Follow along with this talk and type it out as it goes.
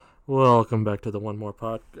Welcome back to the One More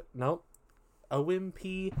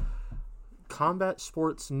OMP Combat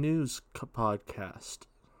Sports News Podcast.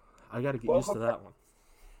 I got to get used to that one.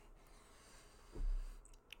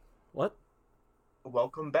 What?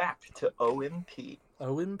 Welcome back to OMP.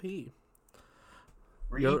 OMP.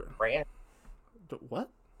 Rebranded. What?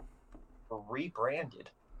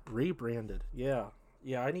 Rebranded. Yeah.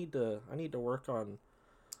 I need to work on.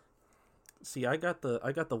 See, I got the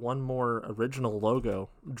One More original logo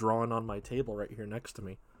drawn on my table right here next to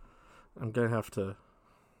me. I'm gonna have to.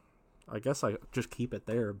 I guess I just keep it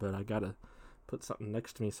there, but I gotta put something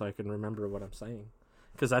next to me so I can remember what I'm saying.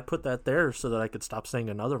 Because I put that there so that I could stop saying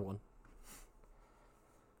another one.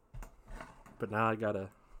 But now I gotta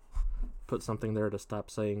put something there to stop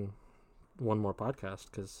saying One More Podcast,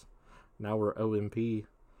 because now we're OMP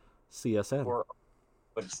CSN.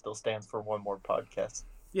 But it still stands for One More Podcast.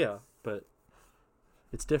 Yeah, but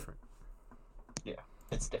it's different. Yeah,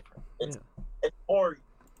 it's different. It's more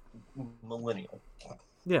millennial.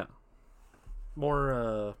 Yeah.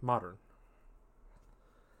 More modern.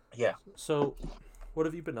 Yeah. So, what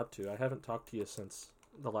have you been up to? I haven't talked to you since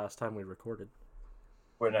the last time we recorded.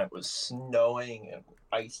 When it was snowing and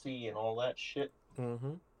icy and all that shit.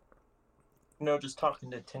 Mm-hmm. Just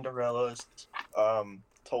talking to Tinderellas.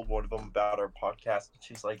 Told one of them about our podcast, and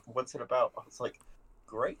she's like, "What's it about?" I was like,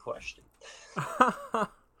 "Great question."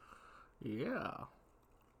 Yeah.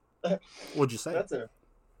 What'd you say?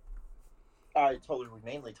 I told her we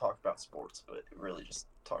mainly talk about sports, but really just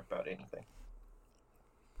talk about anything.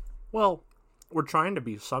 Well, we're trying to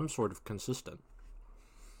be some sort of consistent.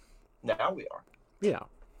 Now we are. Yeah.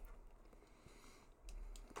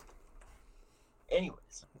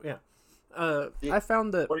 Anyways. Yeah. I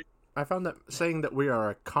found that saying that we are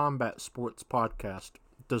a combat sports podcast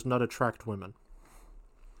does not attract women.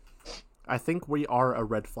 I think we are a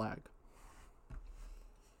red flag.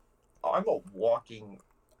 I'm a walking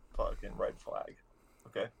fucking red flag.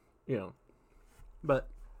 Okay? Yeah. But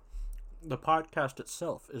the podcast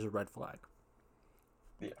itself is a red flag.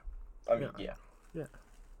 Yeah. I mean, yeah.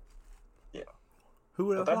 Who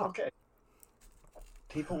would have thought? thought? Okay.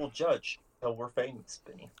 People will judge until we're famous,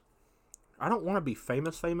 Benny. I don't want to be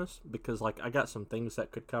famous because, I got some things that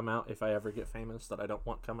could come out if I ever get famous that I don't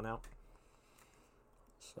want coming out.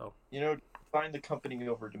 So. Find the company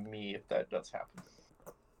over to me if that does happen.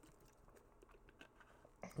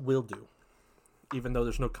 Will do. Even though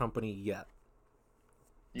there's no company yet.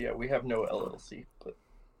 Yeah, we have no LLC, but...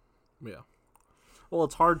 Yeah. Well,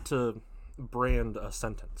 it's hard to brand a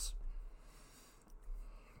sentence.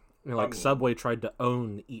 Subway tried to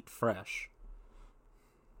own Eat Fresh.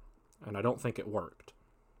 And I don't think it worked.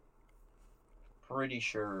 Pretty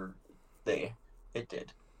sure it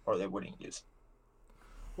did. Or they wouldn't use it.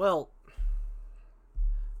 Well,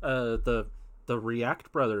 the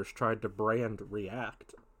React brothers tried to brand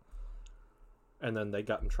React. And then they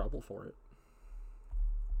got in trouble for it.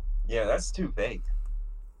 Yeah, that's too vague.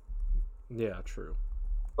 Yeah, true.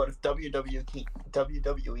 But if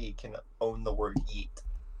WWE can own the word eat,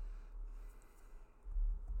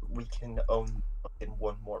 we can own in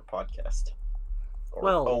One More Podcast.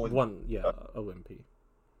 OMP.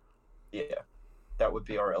 Yeah, that would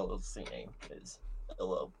be our LLC name. Is it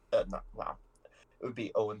would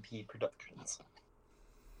be OMP Productions.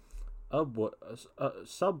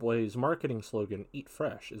 Subway's marketing slogan, Eat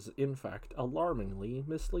Fresh, is in fact alarmingly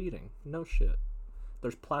misleading. No shit.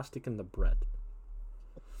 There's plastic in the bread.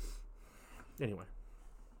 Anyway.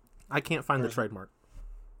 I can't find the trademark.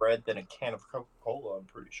 Bread than a can of Coca-Cola, I'm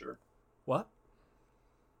pretty sure. What?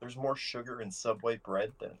 There's more sugar in Subway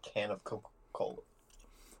bread than a can of Coca-Cola.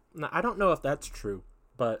 Now, I don't know if that's true,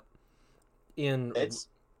 but in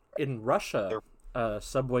Russia,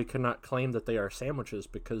 Subway cannot claim that they are sandwiches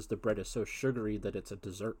because the bread is so sugary that it's a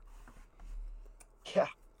dessert. Yeah,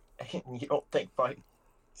 and you don't think my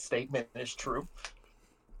statement is true?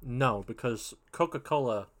 No, because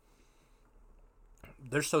Coca-Cola,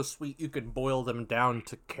 they're so sweet you can boil them down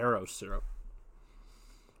to Caro syrup.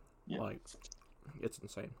 Yeah. It's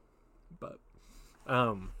insane. But,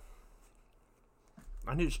 I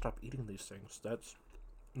need to stop eating these things. That's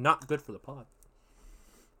not good for the pod.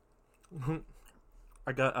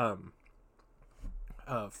 I got,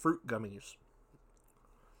 fruit gummies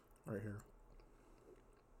right here.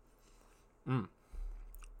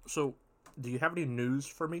 So, do you have any news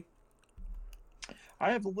for me?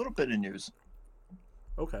 I have a little bit of news.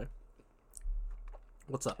 Okay.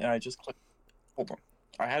 What's up? Yeah, I just clicked. Hold on.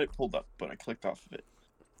 I had it pulled up, but I clicked off of it.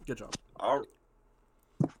 Good job. All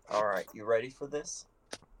right. You ready for this?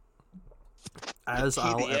 As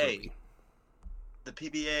I'll ever be. The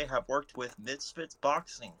PBA have worked with Misfits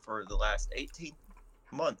Boxing for the last 18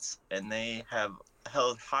 months, and they have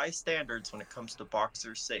held high standards when it comes to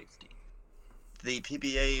boxer safety. The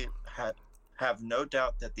PBA have no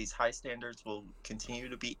doubt that these high standards will continue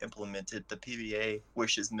to be implemented. The PBA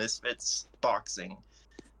wishes Misfits Boxing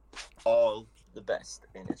all the best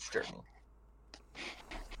in its journey.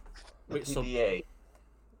 The PBA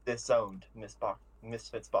disowned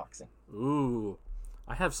Misfits Boxing. Ooh,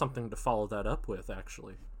 I have something to follow that up with,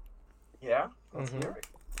 actually. Yeah? Let's hear it.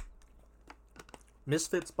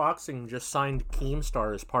 Misfits Boxing just signed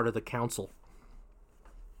Keemstar as part of the council.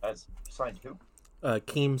 Signed who?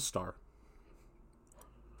 Keemstar.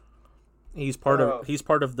 He's part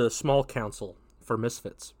of the small council for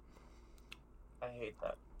Misfits. I hate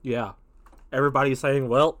that. Yeah. Everybody's saying,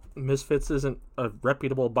 well, Misfits isn't a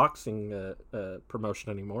reputable boxing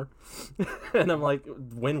promotion anymore. And I'm like,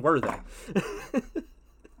 when were they?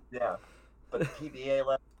 Yeah. But the PBA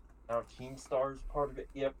left. Now Keemstar is part of it.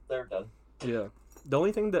 Yep, they're done. Yeah. The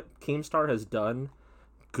only thing that Keemstar has done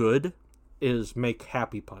good is make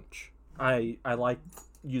Happy Punch. I like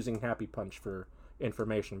using Happy Punch for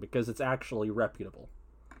information because it's actually reputable.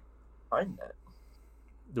 Behind that?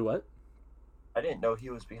 Do what? I didn't know he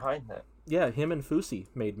was behind that. Yeah, him and Fusi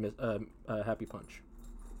made Happy Punch.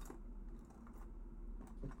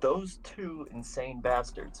 Those two insane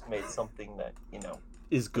bastards made something that,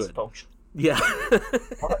 is good. Dysfunction. Yeah.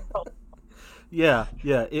 Yeah.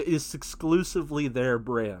 It is exclusively their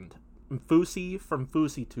brand. Fusi from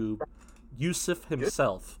FusiTube, Yusuf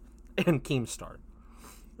himself, and Keemstar.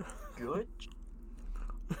 Good.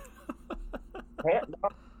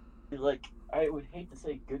 I would hate to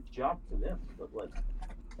say good job to them, but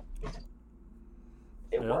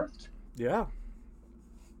it worked. Yeah.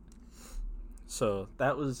 So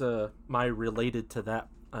that was my related to that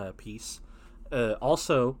piece.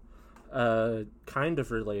 Also, kind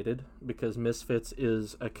of related because Misfits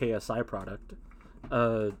is a KSI product.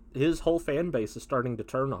 His whole fan base is starting to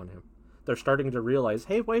turn on him. They're starting to realize,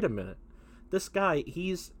 hey, wait a minute, this guy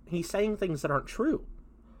he's saying things that aren't true.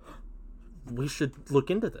 We should look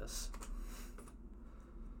into this.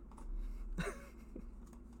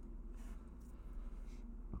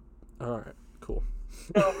 All right, cool.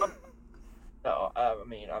 No, I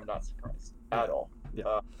mean, I'm not surprised at all.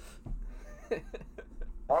 Yeah.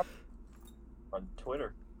 On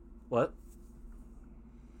Twitter. What?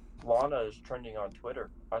 Lana is trending on Twitter.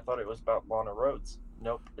 I thought it was about Lana Rhodes.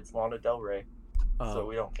 Nope, it's Lana Del Rey. So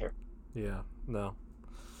we don't care. Yeah, no.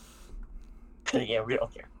 Yeah, we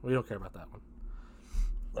don't care. We don't care about that one.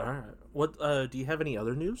 No. All right. What? Do you have any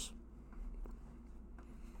other news?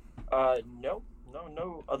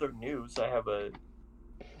 No other news. I have a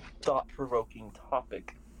thought-provoking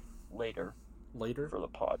topic later for the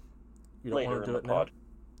pod. You don't want to do it now?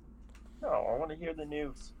 No, I want to hear the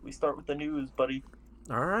news. We start with the news, buddy.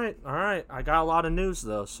 All right. I got a lot of news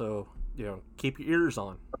though, so keep your ears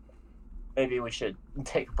on. Maybe we should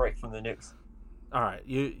take a break from the news. All right.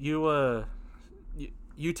 You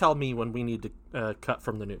tell me when we need to cut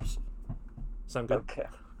from the news. Sound good? Okay.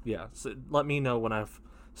 Yeah. So let me know when I've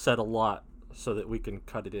said a lot, so that we can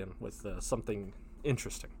cut it in with something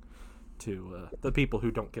interesting to the people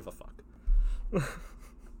who don't give a fuck.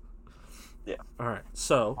 Yeah. All right.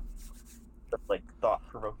 So,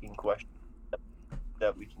 thought-provoking question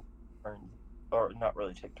that we can turn, or not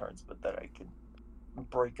really take turns, but that I can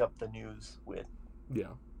break up the news with. Yeah,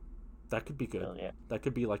 that could be good. Yeah. That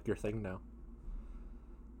could be like your thing now.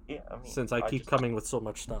 Yeah, I mean, since I keep coming with so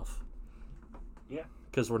much stuff. Yeah.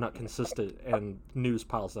 Because we're not consistent and news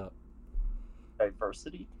piles up.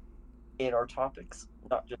 Diversity in our topics,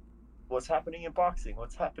 not just what's happening in boxing,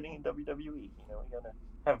 what's happening in WWE. We gotta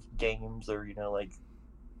have games or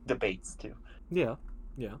debates too. Yeah.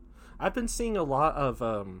 I've been seeing a lot of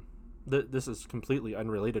this is completely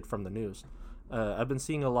unrelated from the news. I've been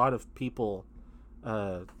seeing a lot of people,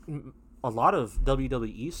 a lot of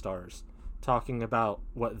WWE stars talking about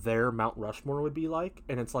what their Mount Rushmore would be like,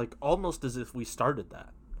 and it's like almost as if we started that.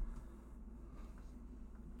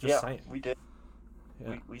 Just saying. We did.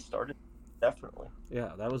 Yeah. We started, definitely.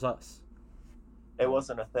 Yeah, that was us. It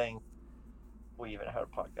wasn't a thing. We even had a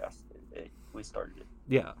podcast. We started it.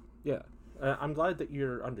 Yeah. I'm glad that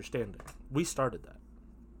you're understanding. We started that.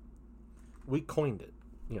 We coined it.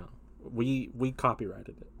 We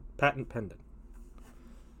copyrighted it. Patent pending.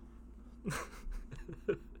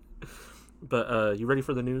 But you ready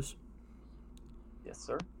for the news? Yes,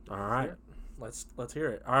 sir. All right. Let's hear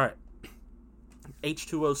it. All right.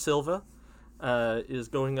 H2O Silva is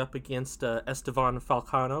going up against Esteban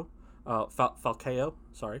Falcao,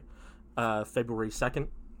 February 2nd.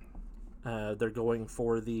 They're going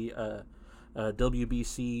for the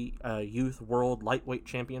WBC Youth World Lightweight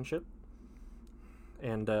Championship.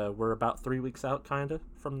 and we're about 3 weeks out, kind of,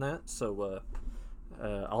 from that. So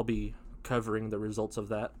I'll be covering the results of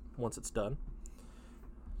that once it's done.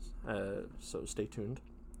 So stay tuned.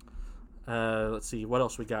 Let's see what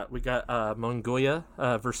else we got. We got Mongolia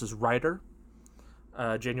versus Ryder,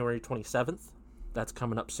 January 27th. That's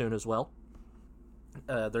coming up soon as well.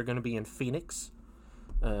 They're going to be in Phoenix.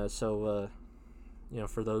 So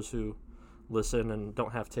for those who listen and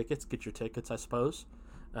don't have tickets, get your tickets, I suppose.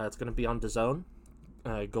 It's going to be on DAZN,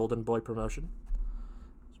 Golden Boy promotion.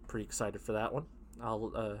 Pretty excited for that one.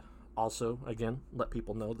 I'll also, again, let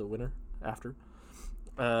people know the winner after.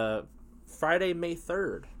 Friday, May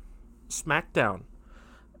 3rd, SmackDown.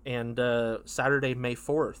 And Saturday, May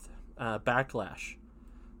 4th, Backlash.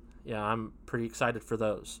 Yeah, I'm pretty excited for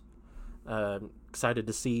those. Excited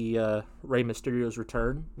to see Rey Mysterio's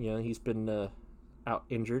return. He's been out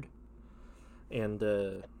injured. And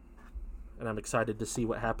I'm excited to see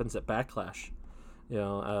what happens at Backlash.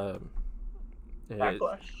 Backlash?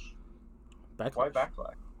 Backlash? Why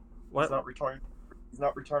Backlash? What? He's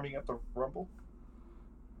not returning at the Rumble?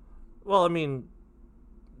 Well, I mean,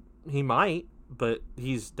 he might, but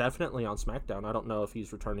he's definitely on SmackDown. I don't know if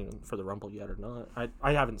he's returning for the Rumble yet or not.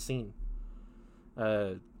 I haven't seen.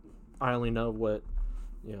 I only know what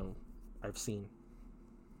I've seen.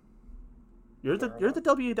 You're the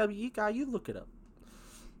WWE guy. You look it up.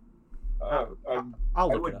 I'll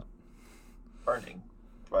look it up. Burning,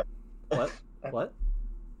 but what?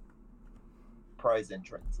 Prize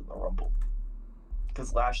entrance in the Rumble.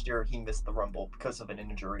 Because last year he missed the Rumble because of an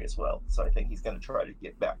injury as well. So I think he's going to try to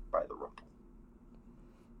get back by the Rumble.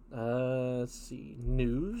 Let's see.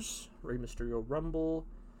 News. Rey Mysterio Rumble.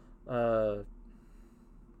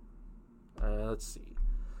 Let's see.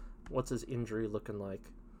 What's his injury looking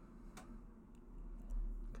like?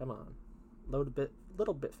 Come on. Load a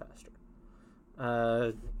little bit faster.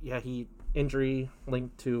 He injury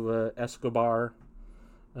linked to Escobar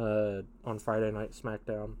on Friday Night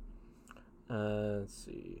SmackDown. Let's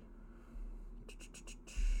see.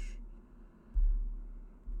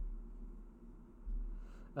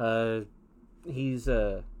 He's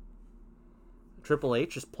Triple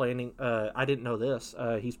H is planning. I didn't know this.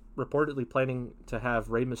 He's reportedly planning to have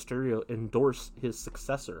Rey Mysterio endorse his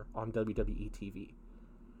successor on WWE TV.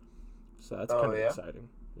 So that's kind of exciting.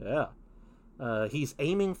 Yeah. He's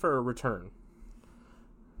aiming for a return.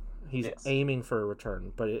 Aiming for a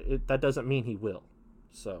return, but that doesn't mean he will.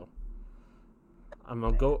 So I'm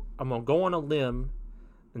gonna go on a limb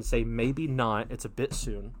and say maybe not. It's a bit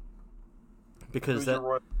soon because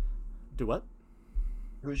do what?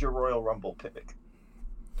 Who's your Royal Rumble pick?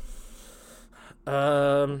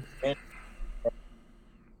 Do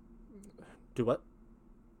what?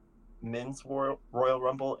 Men's Royal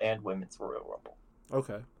Rumble and Women's Royal Rumble.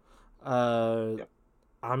 Okay.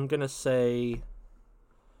 I'm gonna say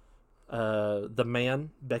the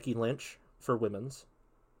man Becky Lynch for women's.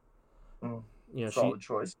 Solid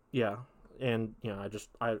choice. Yeah, and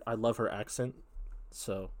I love her accent,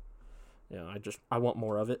 so I want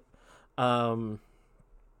more of it.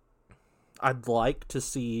 I'd like to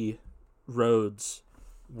see Rhodes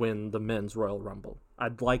win the men's Royal Rumble.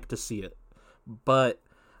 I'd like to see it, but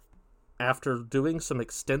after doing some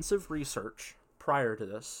extensive research prior to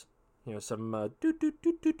this,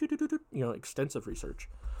 extensive research,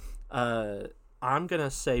 I'm gonna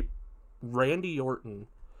say Randy Orton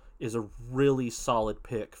is a really solid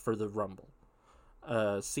pick for the Rumble.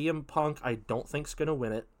 CM Punk, I don't think's gonna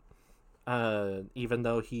win it, even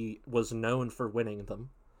though he was known for winning them.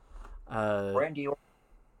 Randy Orton.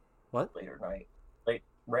 What? Later night.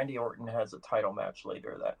 Randy Orton has a title match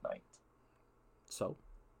later that night. So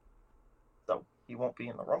he won't be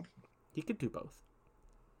in the Rumble. He could do both.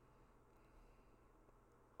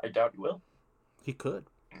 I doubt he will. He could.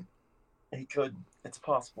 He could. It's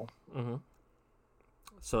possible. Mm-hmm.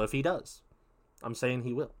 So if he does, I'm saying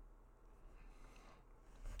he will.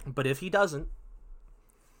 But if he doesn't,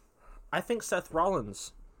 I think Seth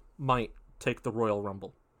Rollins might take the Royal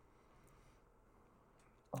Rumble.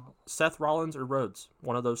 Seth Rollins or Rhodes,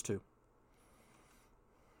 one of those two.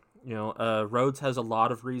 Rhodes has a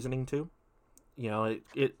lot of reasoning too.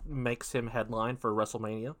 It makes him headline for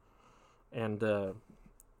WrestleMania, and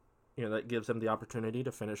that gives him the opportunity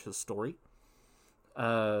to finish his story.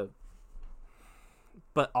 But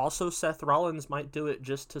also Seth Rollins might do it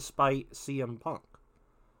just to spite CM Punk.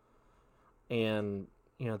 And,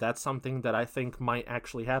 that's something that I think might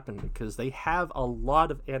actually happen because they have a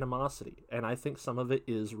lot of animosity, and I think some of it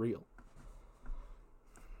is real.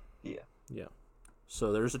 Yeah. Yeah.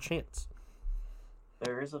 So there's a chance.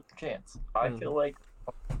 There is a chance. I feel like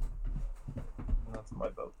that's my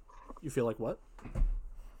vote. You feel like what?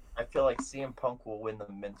 I feel like CM Punk will win the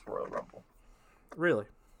Men's Royal Rumble. Really?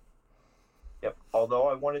 Yep. Although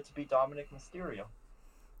I want it to be Dominic Mysterio.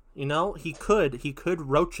 You know, he could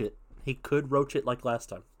roach it. He could roach it like last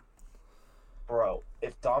time. Bro,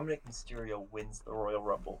 if Dominic Mysterio wins the Royal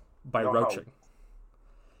Rumble, By roaching.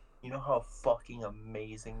 You know how fucking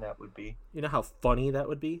amazing that would be? You know how funny that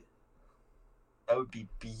would be? That would be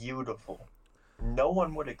beautiful. No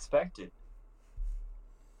one would expect it.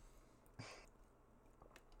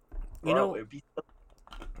 You know, it would be...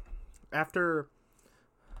 after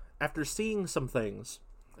seeing some things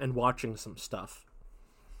and watching some stuff,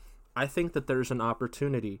 I think that there's an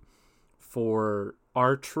opportunity for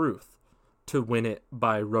R-Truth to win it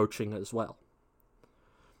by roaching as well.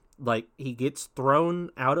 Like, he gets thrown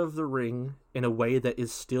out of the ring in a way that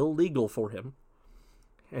is still legal for him,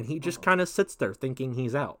 and he just kind of sits there thinking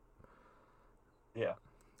he's out. Yeah.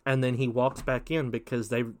 And then he walks back in because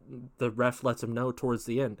the ref lets him know towards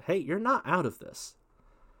the end, hey, you're not out of this.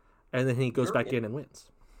 And then he goes back in and wins.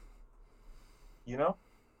 You know?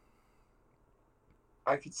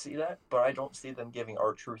 I could see that, but I don't see them giving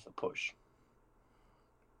R-Truth a push.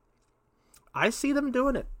 I see them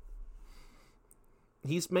doing it.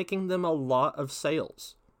 He's making them a lot of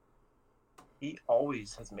sales. He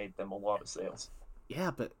always has made them a lot of sales. Yeah,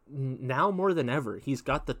 but now more than ever, he's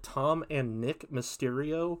got the Tom and Nick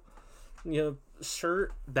Mysterio,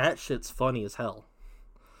 shirt. That shit's funny as hell.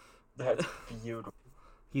 That's beautiful.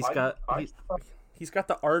 He's got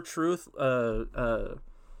the R-Truth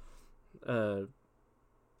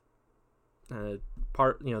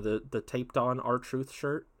part, the taped on R-Truth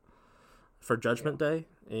shirt for Judgment Day.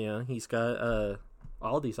 Yeah, he's got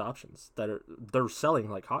all these options they're selling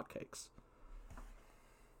like hotcakes.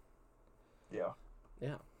 Yeah.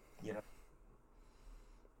 Yeah. You know.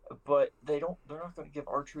 But they're not going to give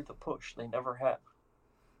R-Truth a push. They never have.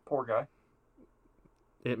 Poor guy.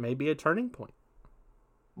 It may be a turning point.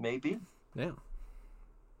 Maybe. Yeah.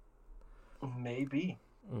 Maybe.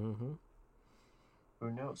 Mm-hmm. Who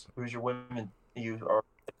knows? Who's your women? You are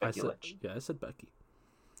Becky Lynch. I said Becky.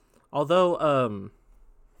 Although,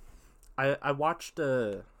 I watched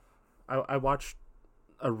a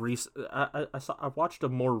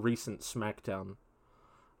more recent SmackDown,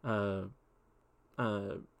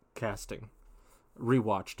 casting,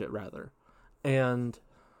 rewatched it rather, and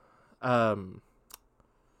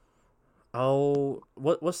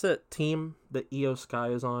what's that team that Io Sky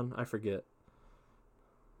is on? I forget.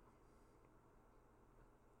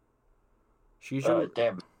 She's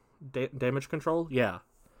Damage Control? Yeah.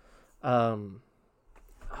 Oh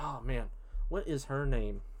man, what is her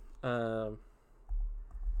name?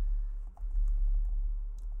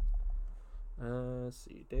 Let's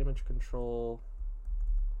see, Damage Control.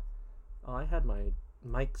 Oh, I had my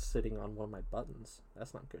mic sitting on one of my buttons.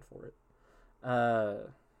 That's not good for it.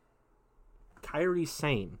 Kairi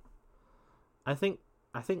Sane. I think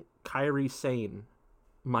Kairi Sane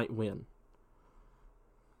might win.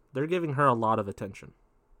 They're giving her a lot of attention.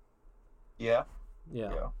 Yeah.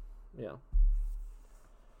 Yeah.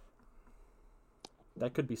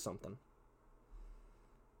 That could be something.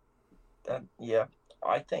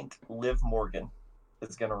 I think Liv Morgan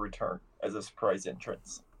is going to return as a surprise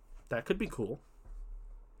entrance. That could be cool.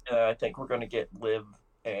 And I think we're going to get Liv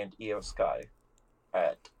and Io Sky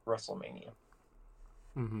at WrestleMania.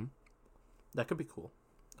 Mm-hmm. That could be cool.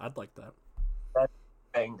 I'd like that. That's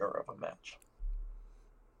a banger of a match.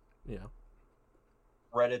 Yeah.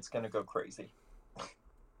 Reddit's going to go crazy.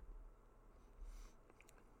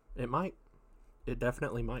 It might. It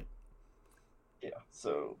definitely might. Yeah,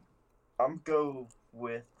 so I'm go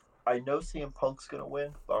with... I know CM Punk's going to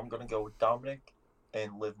win, but I'm going to go with Dominic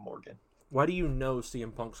and Liv Morgan. Why do you know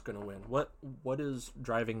CM Punk's going to win? What is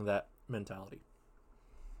driving that mentality?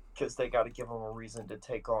 Because they got to give him a reason to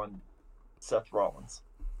take on Seth Rollins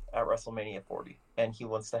at WrestleMania 40. And he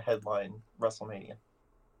wants to headline WrestleMania.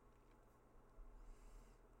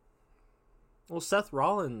 Well, Seth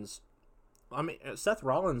Rollins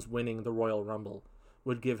winning the Royal Rumble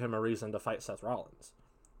would give him a reason to fight Seth Rollins.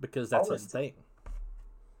 Because that's his thing.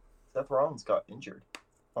 Seth Rollins got injured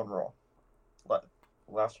on Raw.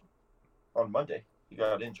 On Monday, he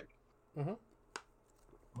got injured.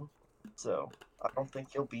 Mm-hmm. So, I don't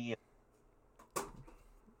think he'll be...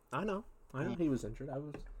 I know he was injured. I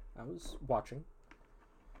was watching.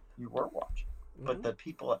 You were watching. Mm-hmm. But the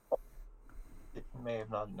people at home may have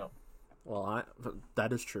not known. Well,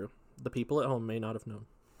 that is true. The people at home may not have known.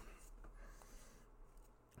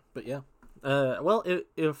 But yeah. Well,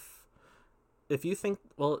 if you think...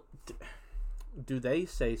 Well, do they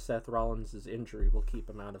say Seth Rollins' injury will keep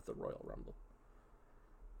him out of the Royal Rumble?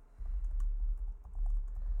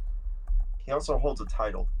 He also holds a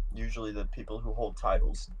title usually the people who hold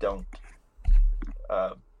titles don't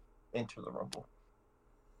enter the Rumble.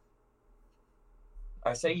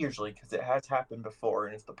 I say usually because it has happened before,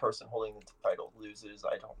 and if the person holding the title loses,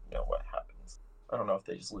 I don't know what happens. I don't know if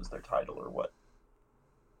they just lose their title or what.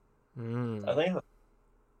 I think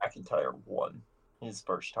McIntyre won his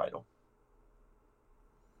first title.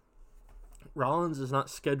 Rollins is not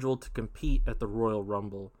scheduled to compete at the Royal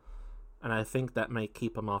Rumble, and I think that may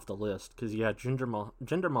keep him off the list, because, yeah,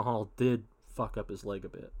 Jinder Mahal did fuck up his leg a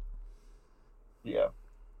bit. Yeah.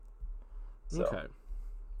 So. Okay.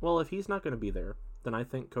 Well, if he's not going to be there, then I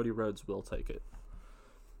think Cody Rhodes will take it.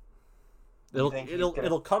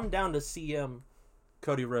 It'll come down to CM,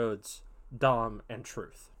 Cody Rhodes, Dom, and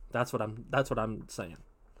Truth. That's what I'm saying.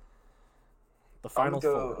 The final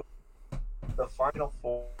four. The final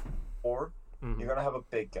four. Mm-hmm. You're gonna have a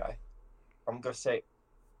big guy. I'm gonna say,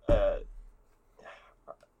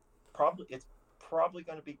 it's probably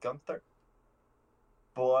gonna be Gunther,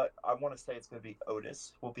 but I want to say it's gonna be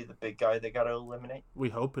Otis. Will be the big guy they gotta eliminate. We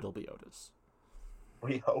hope it'll be Otis.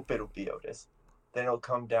 Then it'll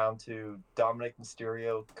come down to Dominic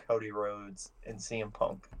Mysterio, Cody Rhodes, and CM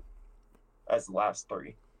Punk as the last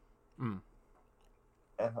three. And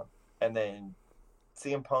then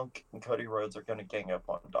CM Punk and Cody Rhodes are going to gang up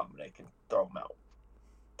on Dominic and throw him out.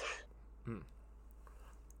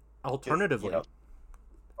 Alternatively,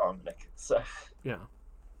 Dominic. So. Yeah.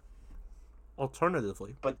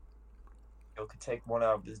 Alternatively. But you could take one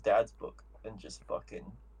out of his dad's book and just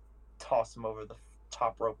fucking toss him over the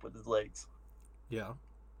top rope with his legs. Yeah.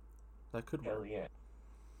 That could work. Hell yeah.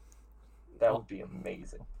 That would be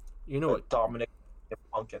amazing. You know what? Dominic and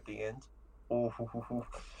Punk at the end. Ooh.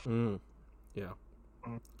 Yeah.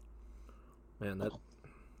 Man, that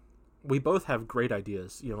we both have great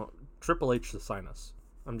ideas. Triple H to sign us.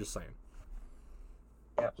 I'm just saying.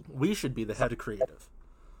 Yeah. We should be the head of creative.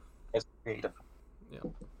 As creative. Yeah.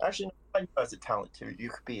 Actually, no, as a talent too. You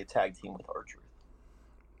could be a tag team with R-Truth.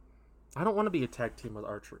 I don't want to be a tag team with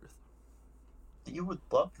R-Truth. You would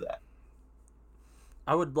love that.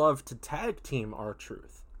 I would love to tag team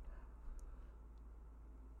R-Truth.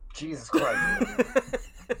 Jesus Christ.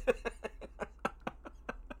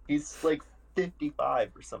 He's like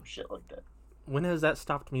 55 or some shit like that. When has that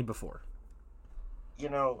stopped me before?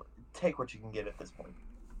 Take what you can get at this point.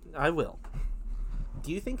 I will.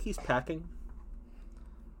 Do you think he's packing?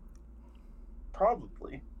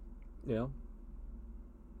 Probably. Yeah.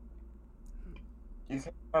 You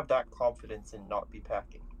can have that confidence and not be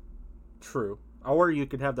packing. True. Or you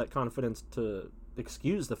could have that confidence to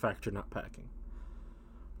excuse the fact you're not packing.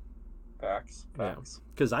 Facts.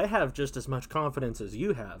 Because I have just as much confidence as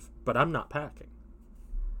you have, but I'm not packing.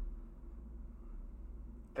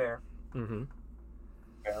 Fair. Mm-hmm.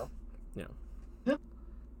 Fair. Yeah.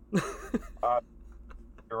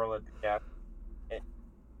 Girl at the gap, it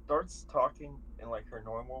starts talking in like her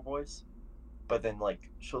normal voice, but then like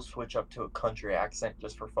she'll switch up to a country accent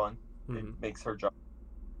just for fun. Mm-hmm. It makes her job,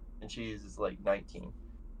 and she is like 19.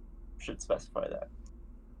 Should specify that.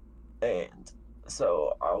 And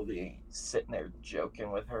so I'll be sitting there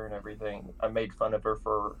joking with her and everything. I made fun of her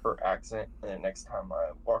for her accent, and then next time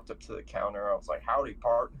I walked up to the counter, I was like, "Howdy,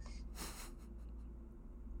 partner."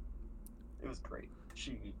 It was great.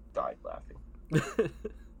 She died laughing.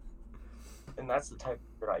 And that's the type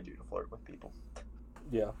that I do to flirt with people.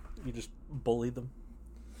 Yeah, you just bully them.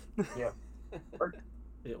 Yeah.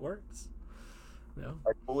 It works. Yeah.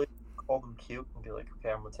 I bully, call them cute, and be like,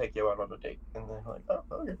 "Okay, I'm gonna take you out on a date." And they're like, "Oh,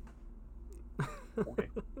 okay." Okay.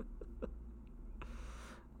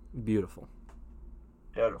 Beautiful.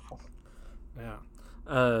 Yeah.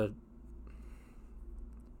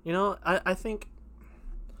 I think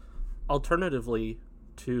alternatively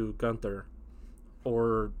to Gunther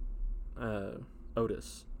or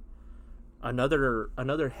Otis,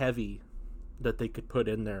 another heavy that they could put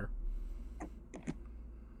in there.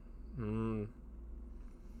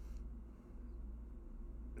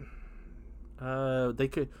 They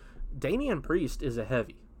could. Damian Priest is a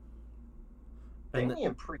heavy.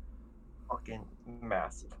 Damian Priest, fucking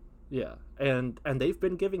massive. Yeah, and they've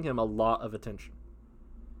been giving him a lot of attention,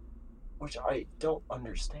 which I don't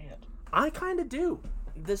understand. I kind of do.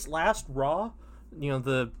 This last Raw,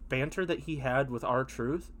 the banter that he had with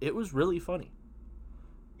R-Truth, it was really funny.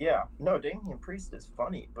 Yeah, no, Damian Priest is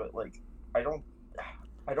funny, but like, I don't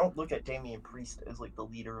look at Damian Priest as like the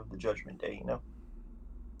leader of the Judgment Day,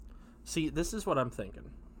 See, this is what I'm thinking,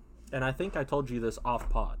 and I think I told you this off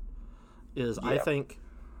pod. Yeah. I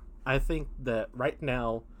think that right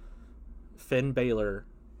now, Finn Balor,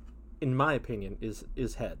 in my opinion,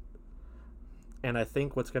 is head, and I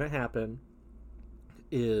think what's going to happen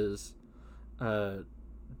is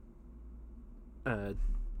uh,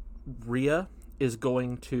 Rhea is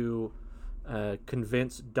going to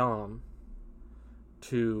convince Dom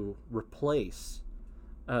to replace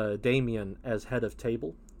Damien as head of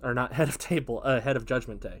table, or not head of table, head of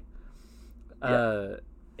Judgment Day.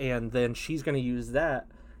 And then she's going to use that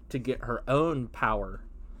to get her own power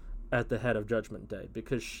at the head of Judgment Day,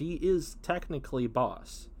 because she is technically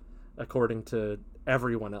boss, according to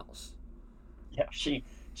everyone else. Yeah,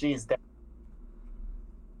 she's.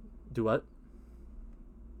 Do what?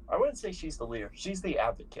 I wouldn't say she's the leader. She's the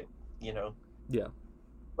advocate. You know. Yeah.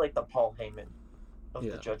 Like the Paul Heyman of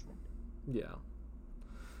Yeah. the Judgment. Yeah.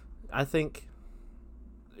 I think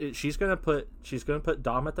she's gonna put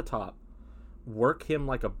Dom at the top, work him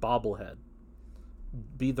like a bobblehead,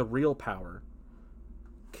 be the real power,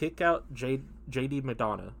 kick out JD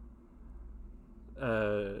Madonna,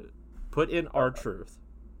 put in R-Truth.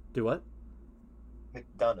 Do what?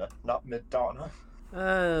 McDonough, not Madonna.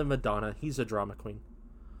 Madonna. He's a drama queen.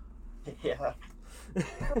 Yeah.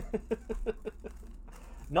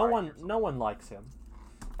 No one likes him.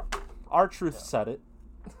 R-Truth said it.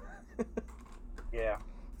 Yeah.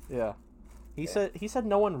 Yeah. He said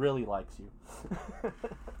no one really likes you.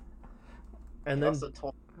 And he then also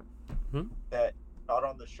told that not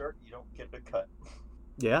on the shirt you don't get a cut.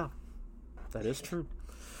 Yeah. That is true.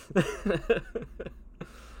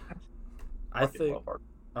 I think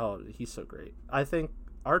he's so great. I think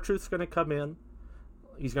R-Truth's going to come in.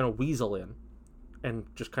 He's going to weasel in and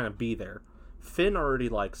just kind of be there. Finn already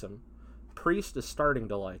likes him. Priest is starting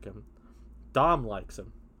to like him. Dom likes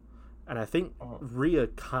him. And I think Rhea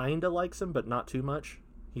kind of likes him, but not too much.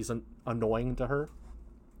 He's annoying to her.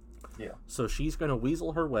 Yeah. So she's going to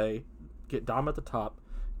weasel her way, get Dom at the top,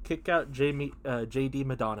 kick out JD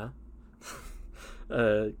Madonna,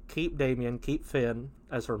 keep Damien, keep Finn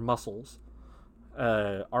as her muscles.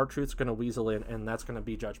 R-Truth's going to weasel in, and that's going to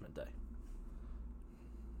be Judgment Day.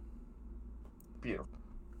 Beautiful.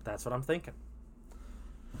 That's what I'm thinking.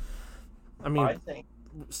 I mean, I think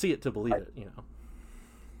see it to believe it, you know.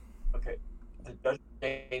 Okay, the Judgment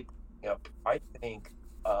Day up. I think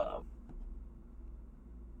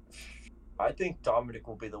Dominic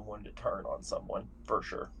will be the one to turn on someone for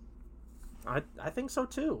sure. I think so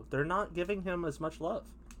too. They're not giving him as much love.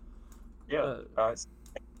 Yeah, it's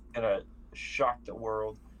gonna shock the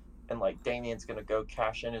world, and like Damien's gonna go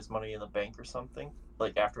cash in his money in the bank or something.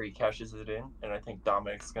 Like after he cashes it in, and I think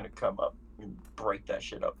Dominic's gonna come up and break that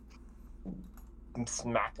shit up, and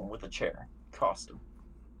smack him with a chair, cost him.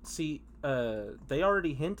 See, they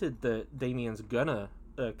already hinted that Damien's gonna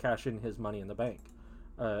cash in his money in the bank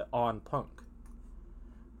on Punk.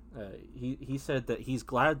 He said that he's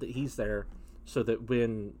glad that he's there so that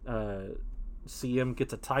when CM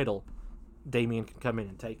gets a title, Damien can come in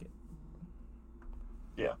and take it.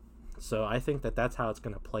 Yeah. So I think that that's how it's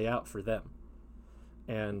going to play out for them.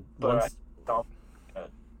 And but I don't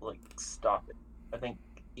stop it. I think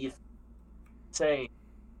if say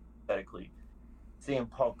hypothetically CM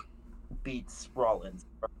Punk beats Rollins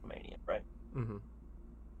at WrestleMania, right? Mm-hmm.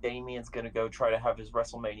 Damien's gonna go try to have his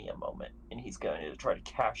WrestleMania moment, and he's gonna try to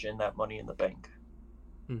cash in that money in the bank.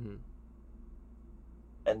 Mm-hmm.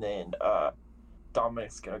 And then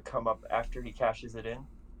Dominic's gonna come up after he cashes it in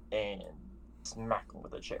and smack him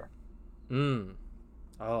with a chair.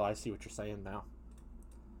 Oh, I see what you're saying now.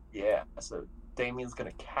 Yeah, so Damien's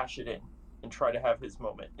gonna cash it in and try to have his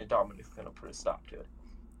moment, and Dominic's gonna put a stop to it.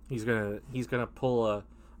 He's gonna pull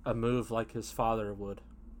a move like his father would.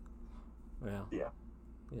 Yeah.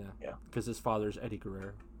 Yeah. Because his father's Eddie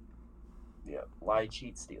Guerrero. Yeah, lie,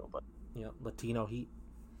 cheat, steal, but yeah, Latino heat.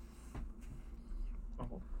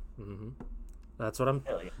 Mm-hmm. That's what I'm.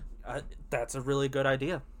 Hell yeah. That's a really good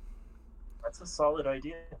idea. That's a solid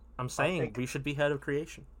idea. I'm saying we should be head of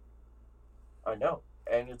creation. I know,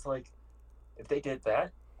 and it's like if they did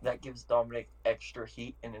that, that gives Dominic extra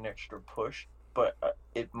heat and an extra push, but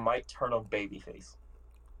it might turn on babyface.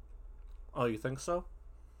 Oh, you think so?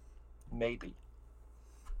 Maybe.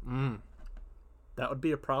 That would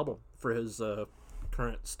be a problem for his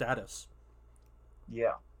current status.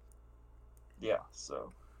 Yeah. Yeah,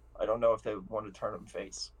 so I don't know if they would want to turn him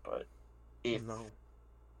face, but if... No.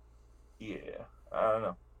 Yeah, I don't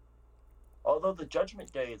know. Although the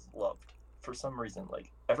Judgment Day is loved for some reason.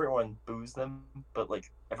 Like, everyone boos them, but,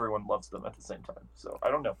 like, everyone loves them at the same time. So, I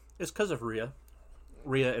don't know. It's because of Rhea.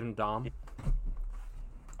 Rhea and Dom.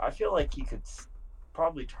 I feel like he could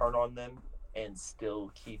probably turn on them and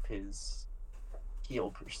still keep his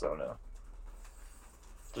heel persona.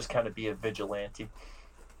 Just kind of be a vigilante.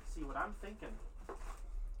 See, what I'm thinking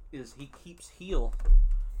is he keeps heel.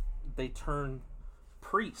 They turn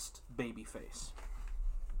Priest babyface.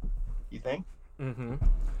 You think? Mm-hmm.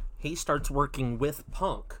 he starts working with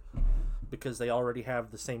Punk because they already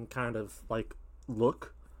have the same kind of like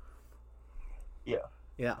look. Yeah.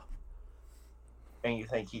 Yeah. And you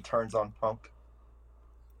think he turns on Punk?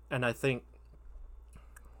 And I think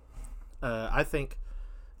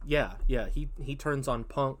yeah, he turns on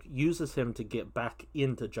Punk, uses him to get back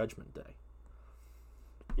into Judgment Day.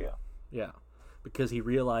 Yeah. Yeah. Because he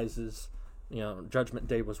realizes, Judgment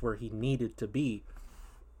Day was where he needed to be,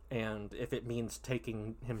 and if it means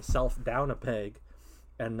taking himself down a peg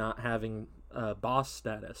and not having boss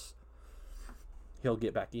status, he'll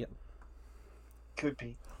get back in. Could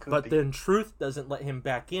be. But then Truth doesn't let him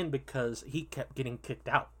back in because he kept getting kicked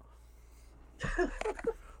out.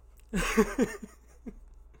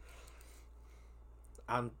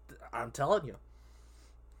 I'm telling you.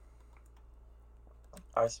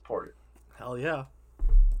 I support it. Hell yeah.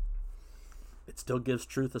 It still gives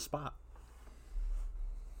Truth a spot.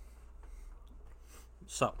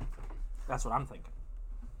 So, that's what I'm thinking.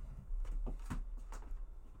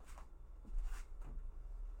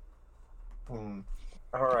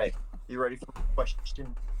 All right. You ready for the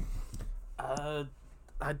question? I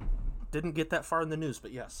didn't get that far in the news,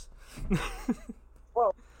 but yes.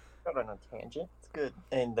 Well, got on a tangent. It's good.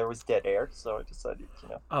 And there was dead air, so I decided,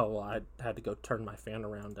 Oh, well, I had to go turn my fan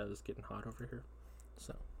around. I was getting hot over here.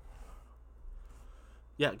 So,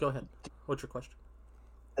 yeah, go ahead. What's your question?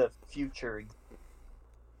 The future.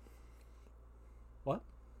 What?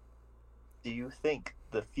 Do you think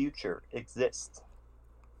the future exists?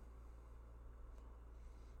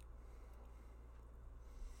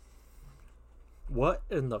 What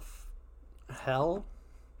in the hell?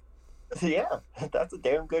 Yeah, that's a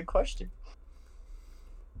damn good question.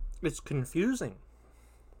 It's confusing.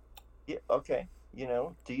 Yeah, okay.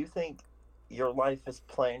 Do you think your life is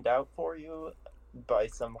planned out for you by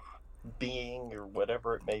some being or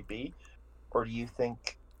whatever it may be? Or do you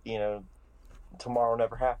think, tomorrow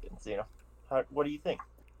never happens, what do you think?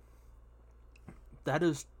 That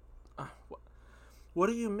is... what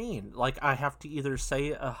do you mean? Like, I have to either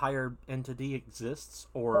say a higher entity exists,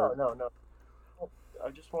 or... No. I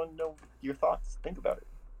just want to know your thoughts. Think about it.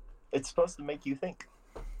 It's supposed to make you think.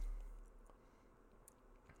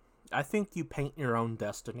 I think you paint your own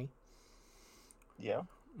destiny. Yeah.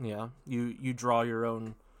 Yeah. You draw your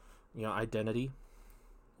own, identity.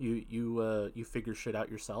 You figure shit out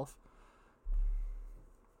yourself.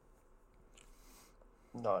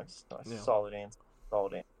 Nice. Yeah. Solid answer.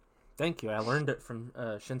 Thank you. I learned it from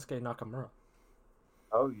Shinsuke Nakamura.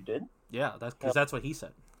 Oh, you did? Yeah, that's what he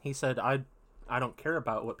said. He said, I don't care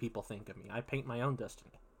about what people think of me. I paint my own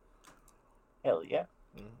destiny. Hell yeah.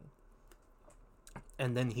 Mm-hmm.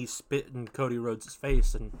 And then he spit in Cody Rhodes'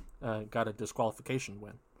 face and got a disqualification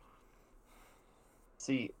win.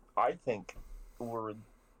 See, I think we're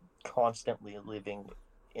constantly living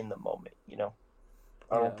in the moment,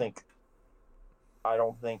 I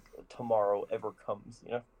don't think tomorrow ever comes,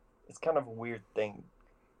 It's kind of a weird thing.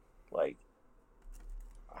 Like,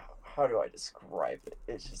 how do I describe it?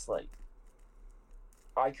 It's just like,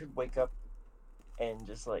 I could wake up and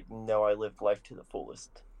just like know I lived life to the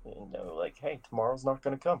fullest, and know like, hey, tomorrow's not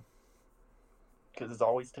gonna come because it's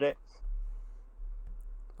always today.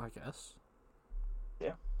 I guess.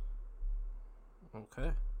 Yeah.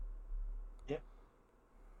 Okay. Yeah.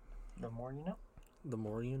 The more you know. The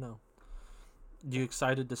more you know. You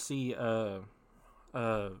excited to see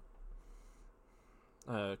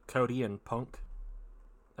Cody and Punk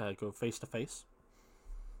go face to face?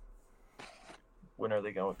 When are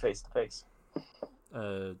they going face to face?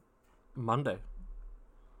 Monday.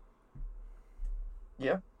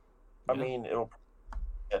 Yeah. I mean, it'll.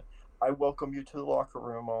 Yeah. I welcome you to the locker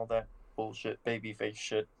room. All that bullshit, babyface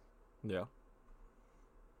shit. Yeah.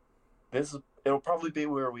 It'll probably be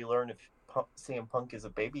where we learn if CM Punk is a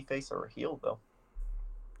babyface or a heel, though.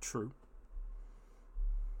 True.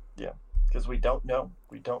 Yeah, because we don't know.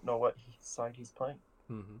 We don't know what side he's playing.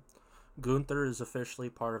 Mm-hmm. Gunther is officially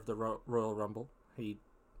part of the Royal Rumble. He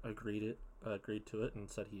agreed to it and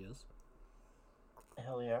said he is.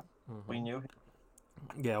 Hell yeah. Mm-hmm. We knew.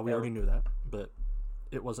 Yeah, we already knew that, but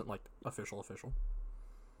it wasn't like official.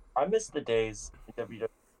 I miss the days in WWE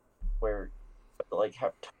where like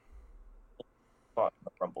have fought in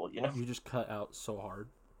the Rumble, You just cut out so hard.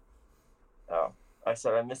 Oh, I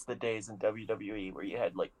said I miss the days in WWE where you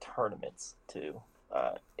had like tournaments to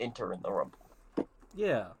enter in the Rumble.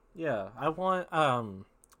 Yeah. I want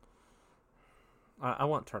I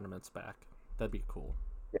want tournaments back. That'd be cool.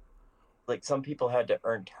 Yeah. Like some people had to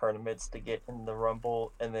earn tournaments to get in the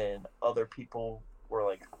Rumble, and then other people were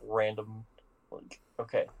like random, like,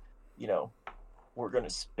 okay, we're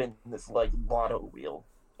gonna spin this like lotto wheel,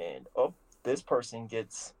 and this person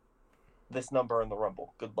gets this number in the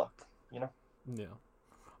Rumble. Good luck. Yeah.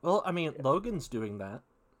 Well, I mean, Logan's doing that.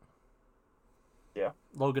 Yeah.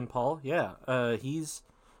 Logan Paul, yeah. He's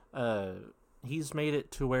made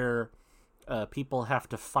it to where people have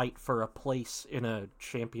to fight for a place in a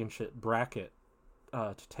championship bracket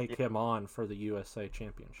to take him on for the USA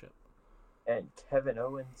Championship. And Kevin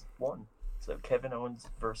Owens won. So Kevin Owens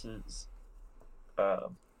versus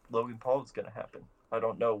Logan Paul is going to happen. I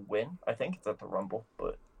don't know when. I think it's at the Rumble,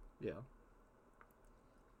 but yeah.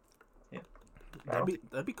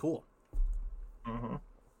 That'd be cool. Mm-hmm.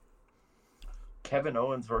 Kevin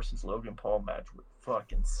Owens versus Logan Paul match would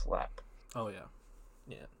fucking slap. Oh yeah.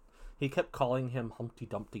 He kept calling him Humpty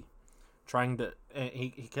Dumpty,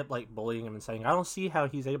 he kept like bullying him and saying, "I don't see how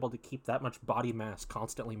he's able to keep that much body mass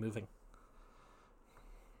constantly moving.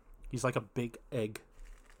 He's like a big egg."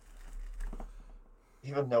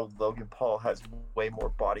 Even though Logan Paul has way more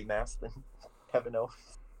body mass than Kevin Owens.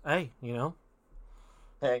 Hey,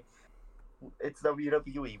 Hey, it's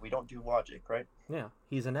WWE. We don't do logic, right? Yeah,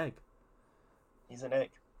 he's an egg. He's an egg.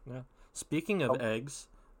 Yeah. Speaking of eggs,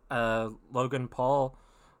 Logan Paul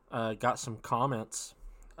got some comments.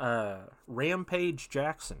 Rampage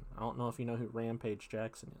Jackson. I don't know if you know who Rampage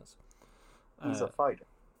Jackson is. He's a fighter.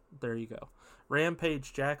 There you go.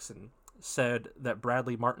 Rampage Jackson said that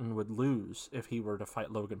Bradley Martin would lose if he were to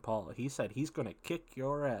fight Logan Paul. He said he's going to kick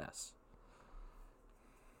your ass.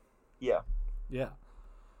 Yeah. Yeah.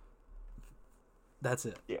 That's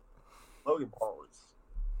it. Yeah. Logan Paul is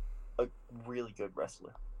a really good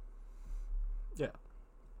wrestler. Yeah.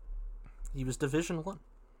 He was Division 1.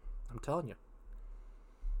 I'm telling you.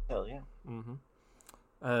 Hell yeah. Mm-hmm.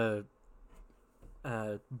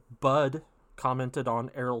 Bud commented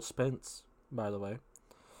on Errol Spence, by the way.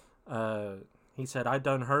 He said, "I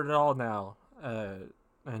done heard it all now,"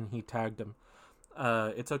 and he tagged him.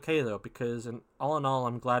 It's okay, though, because in all,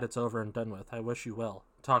 I'm glad it's over and done with. I wish you well.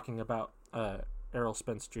 Talking about Errol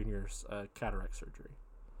Spence Jr.'s cataract surgery.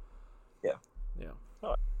 Yeah. Yeah.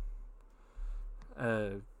 Oh.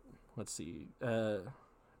 Let's see.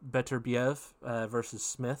 Beterbiev versus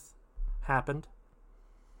Smith happened.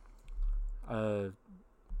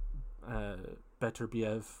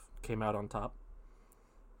 Beterbiev came out on top.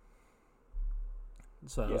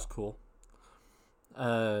 So that was cool.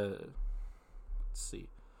 Let's see.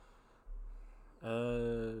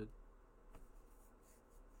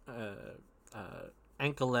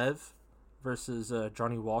 Ankalev versus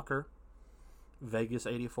Johnny Walker. Vegas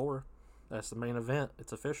 84. That's the main event.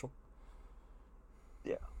 It's official.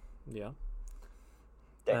 Yeah.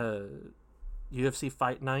 UFC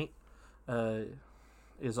Fight Night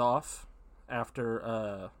is off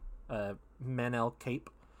after Manel Cape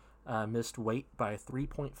missed weight by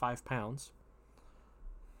 3.5 pounds.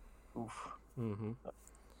 Oof. Mm-hmm.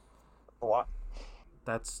 A lot.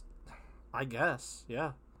 That's, I guess,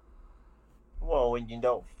 yeah. Well, when you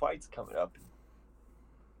know fights coming up.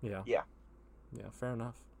 Yeah. Yeah. Yeah, fair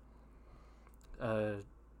enough. Let's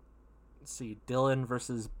see, Dylan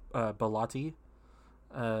versus Bellotti.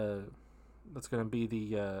 That's going to be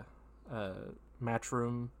the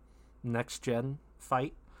Matchroom Next Gen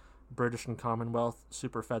fight. British and Commonwealth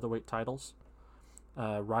Super Featherweight titles.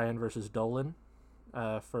 Ryan versus Dolan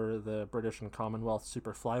for the British and Commonwealth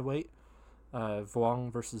Super Flyweight.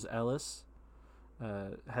 Vuong versus Ellis.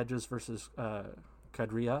 Hedges versus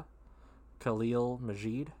Kadria. Khalil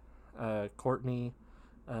Majid. Courtney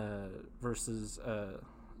versus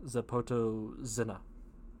Zapoto Zina.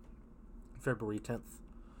 February 10th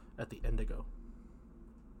at the Indigo.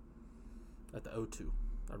 At the O2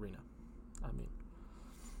 Arena.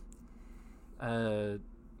 Let's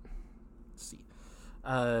see.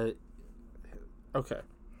 Okay.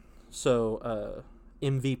 So,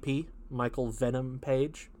 MVP, Michael Venom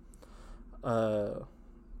Page, on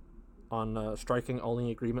striking only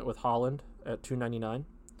agreement with Holland at $2.99.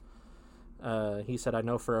 He said, "I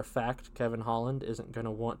know for a fact Kevin Holland isn't going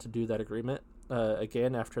to want to do that agreement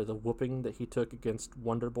again after the whooping that he took against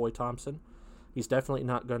Wonderboy Thompson. He's definitely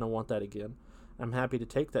not going to want that again. I'm happy to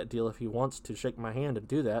take that deal if he wants to shake my hand and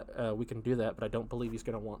do that. We can do that, but I don't believe he's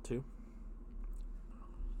going to want to.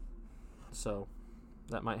 So,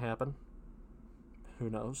 that might happen. Who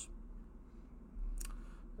knows?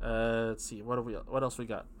 Let's see. What else we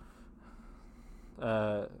got?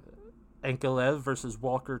 Ankalev versus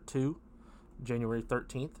Walker 2, January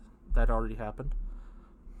 13th. That already happened.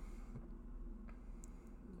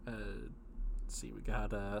 Let's see. We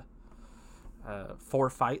got 4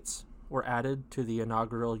 fights were added to the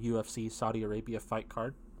inaugural UFC Saudi Arabia fight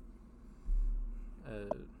card.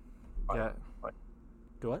 Yeah.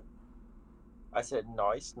 Do what? I said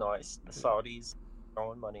nice. The Saudis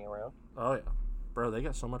throwing money around. Oh, yeah. Bro, they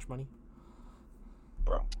got so much money.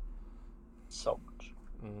 bro. So much.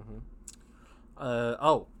 Mm-hmm.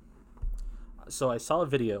 So I saw a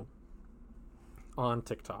video on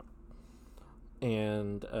TikTok,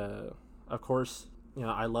 and of course,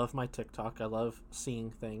 I love my TikTok. I love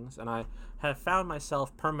seeing things, and I have found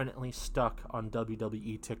myself permanently stuck on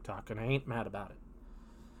WWE TikTok, and I ain't mad about it.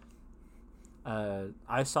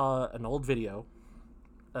 I saw an old video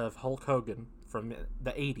of Hulk Hogan from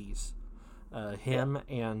the 80s, him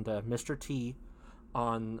and Mr. T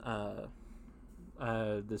on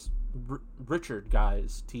this Richard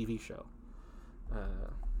guy's TV show.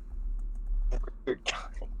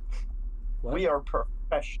 What? We are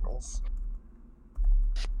professionals.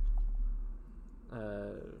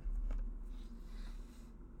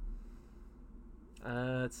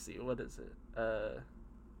 Let's see, what is it?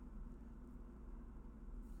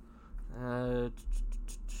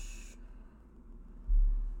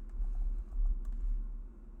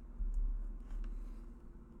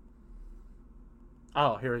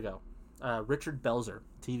 Oh, here we go. Richard Belzer,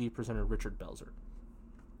 TV presenter Richard Belzer.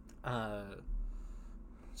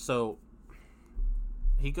 So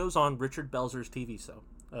he goes on Richard Belzer's TV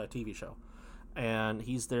show, and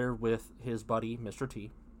he's there with his buddy Mr.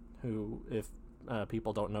 T, who, if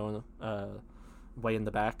people don't know, way in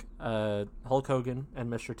the back, Hulk Hogan and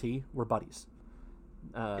Mr. T were buddies,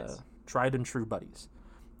 Yes. tried and true buddies.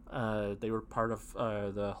 They were part of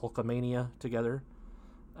the Hulkamania together.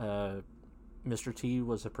 Mr. T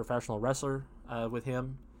was a professional wrestler with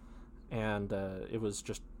him, and it was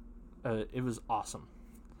awesome.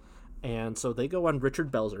 And so they go on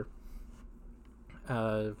Richard Belzer,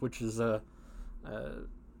 which is a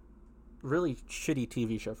really shitty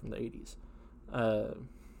TV show from the 80s.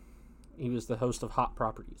 He was the host of Hot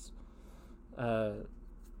Properties.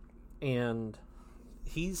 And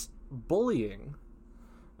he's bullying,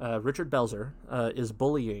 Richard Belzer is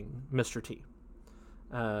bullying Mr. T.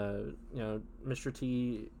 Mr.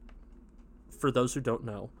 T, for those who don't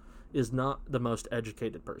know, is not the most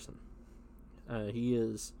educated person. He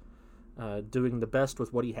is doing the best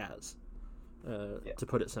with what he has, to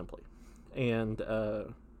put it simply. And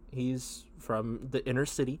he's from the inner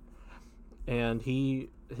city, and he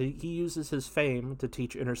uses his fame to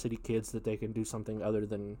teach inner city kids that they can do something other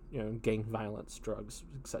than gang violence, drugs,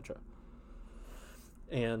 etc.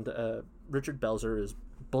 And Richard Belzer is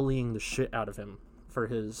bullying the shit out of him for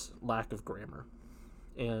his lack of grammar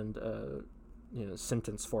and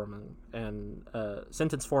sentence forming and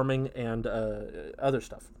other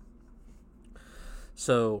stuff.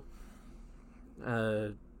 So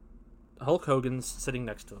Hulk Hogan's sitting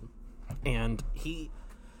next to him, and he's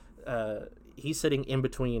sitting in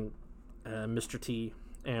between Mr. T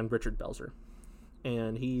and Richard Belzer,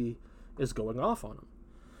 and he is going off on him.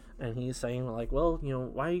 And he's saying, like, well,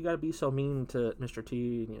 why you gotta be so mean to Mr.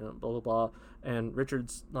 T, blah, blah, blah. And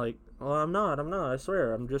Richard's like, well, I'm not, I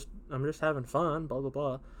swear, I'm just having fun, blah, blah,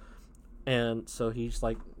 blah. And so he's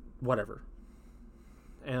like, whatever.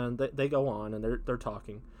 And they go on, and they're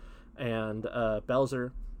talking. And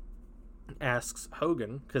Belzer asks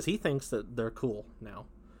Hogan, because he thinks that they're cool now,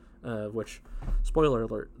 which, spoiler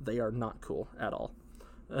alert, they are not cool at all.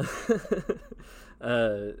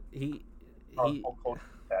 He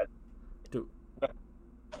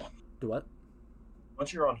do what?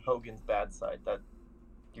 Once you're on Hogan's bad side, that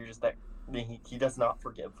you're just that he does not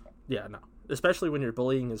forgive. Yeah, no. Especially when you're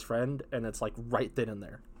bullying his friend, and it's like right then and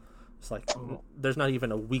there. It's like there's not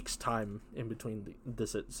even a week's time in between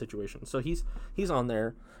this situation. So he's on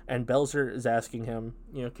there, and Belzer is asking him,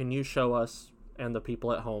 can you show us and the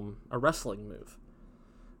people at home a wrestling move?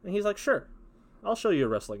 And he's like, sure, I'll show you a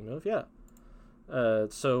wrestling move. Yeah.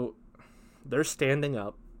 So they're standing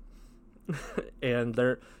up. And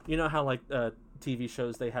they're, how like TV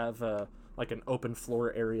shows, they have like an open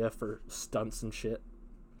floor area for stunts and shit.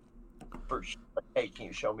 For sure. Hey, can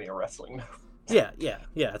you show me a wrestling move? Yeah.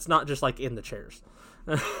 It's not just like in the chairs.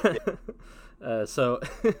 So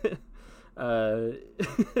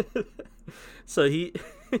he,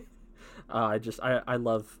 I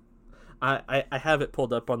love, I have it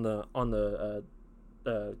pulled up on the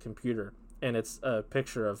computer, and it's a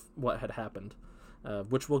picture of what had happened,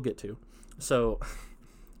 which we'll get to. So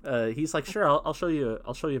he's like, sure, I'll show you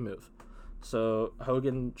a move. So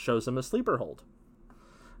Hogan shows him a sleeper hold.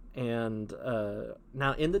 And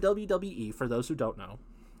now in the WWE, for those who don't know,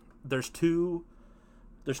 there's two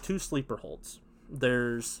sleeper holds.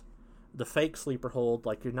 There's the fake sleeper hold,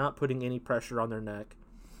 like you're not putting any pressure on their neck.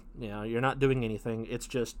 You're not doing anything. It's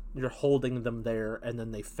just you're holding them there, and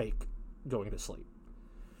then they fake going to sleep.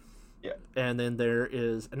 Yeah. And then there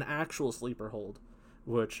is an actual sleeper hold,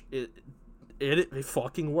 which it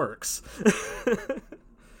fucking works.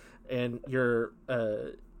 and you're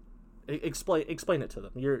explain it to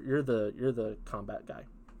them. You're the combat guy.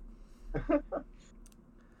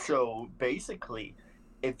 So basically,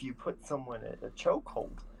 if you put someone in a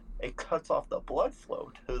chokehold, it cuts off the blood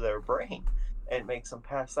flow to their brain and makes them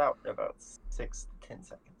pass out in about 6 to 10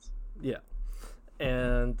 seconds. Yeah,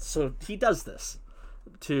 and so he does this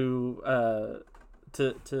to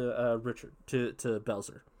Richard, to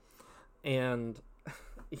Belzer, and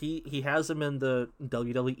he has him in the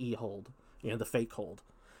WWE hold, the fake hold,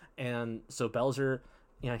 and so Belzer,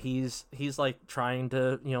 he's like trying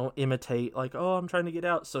to imitate, like, oh, I'm trying to get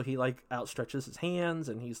out, so he like outstretches his hands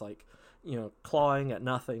and he's like clawing at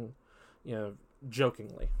nothing,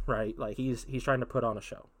 jokingly, right? Like he's trying to put on a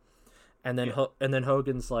show, and then and then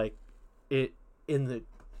Hogan's like, it in the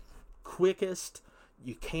quickest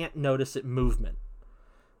you can't notice it movement,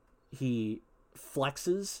 he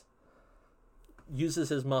flexes, uses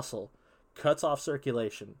his muscle, cuts off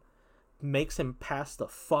circulation, makes him pass the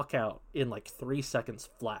fuck out in like 3 seconds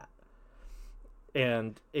flat,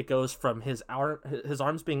 and it goes from his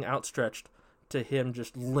arms being outstretched to him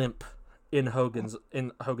just limp in Hogan's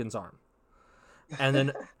arm,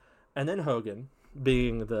 and then Hogan,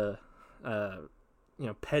 being the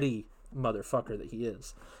petty motherfucker that he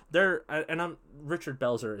is, Richard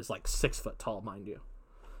Belzer is like 6 foot tall, mind you,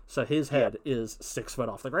 so his head is 6 foot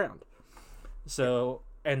off the ground. So,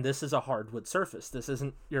 and this is a hardwood surface. This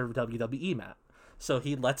isn't your WWE mat. So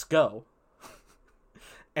he lets go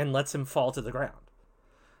and lets him fall to the ground.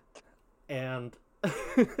 And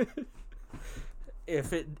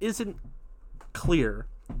if it isn't clear,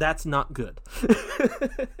 that's not good.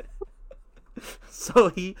 So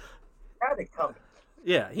he had it coming.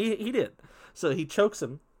 Yeah, he did. So he chokes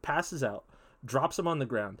him, passes out, drops him on the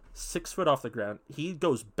ground, 6 foot off the ground. He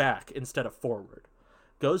goes back instead of forward.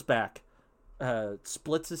 Goes back,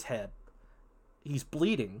 splits his head. He's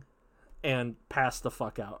bleeding, and passed the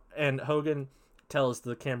fuck out. And Hogan tells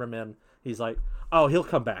the cameraman, he's like, oh, he'll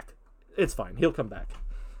come back. It's fine. He'll come back.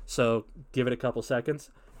 So give it a couple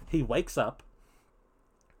seconds. He wakes up,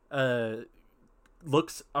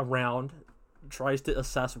 looks around, tries to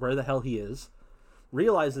assess where the hell he is,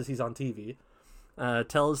 realizes he's on TV,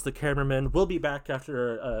 tells the cameraman, we'll be back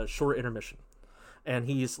after a short intermission. And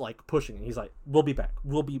he's like pushing, he's like, we'll be back.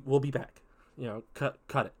 We'll be back.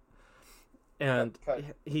 Cut it. And cut.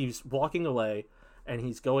 He's walking away, and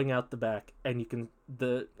he's going out the back, and you can,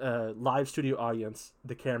 the live studio audience,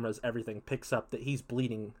 the cameras, everything picks up that he's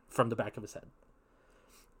bleeding from the back of his head.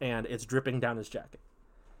 And it's dripping down his jacket.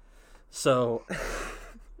 So,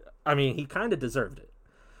 I mean, he kind of deserved it.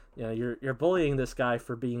 You're bullying this guy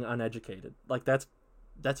for being uneducated. Like, that's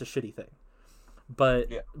a shitty thing.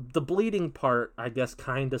 But the bleeding part, I guess,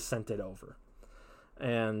 kind of sent it over.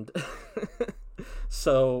 And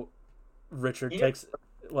so Richard takes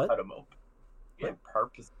what? Cut him open. He had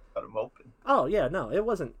purpose to cut him open. Oh yeah, no, it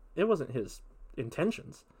wasn't his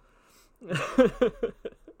intentions.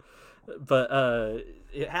 But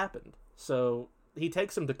it happened. So he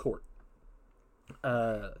takes him to court.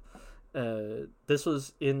 This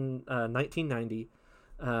was in 1990,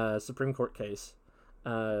 Supreme Court case.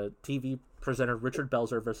 TV presenter Richard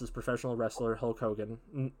Belzer versus professional wrestler Hulk Hogan,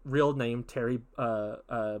 real name Terry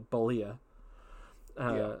Bollea.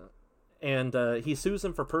 And he sues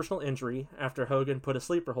him for personal injury after Hogan put a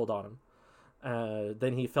sleeper hold on him.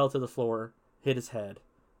 Then he fell to the floor, hit his head,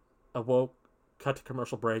 awoke, cut to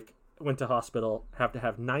commercial break, went to hospital, have to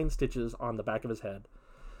have 9 stitches on the back of his head.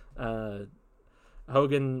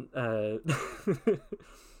 Hogan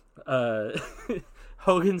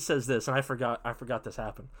Hogan says this, and I forgot this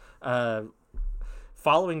happened.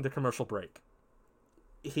 Following the commercial break,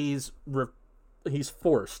 he's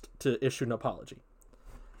forced to issue an apology.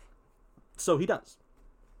 So he does.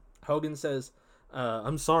 Hogan says,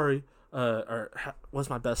 "I'm sorry," or what's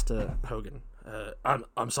my best to Hogan?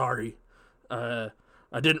 I'm sorry. I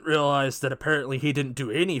didn't realize that apparently he didn't do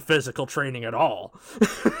any physical training at all.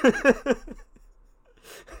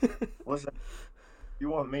 Listen, you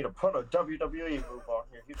want me to put a WWE move on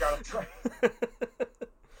here? You gotta train.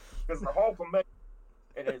 Because the Hulk will make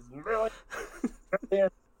it is really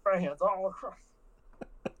hands all across.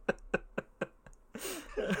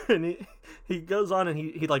 And he goes on and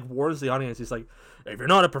he like warns the audience. He's like, if you're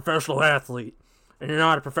not a professional athlete and you're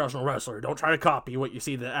not a professional wrestler, don't try to copy what you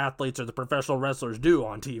see the athletes or the professional wrestlers do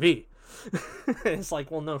on TV. It's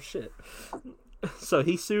like, well, no shit. So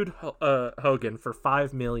he sued Hogan for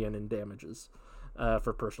 $5 million in damages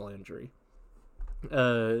for personal injury.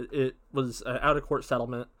 It was an out-of-court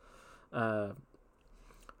settlement.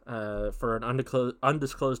 for an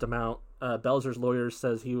undisclosed amount. Belzer's lawyers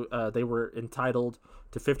says they were entitled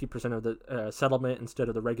to 50% of the settlement instead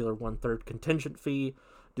of the regular 1/3 contingent fee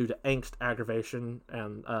due to angst, aggravation,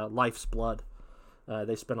 and life's blood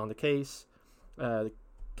they spent on the case. The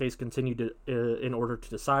case continued in order to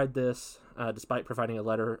decide this, despite providing a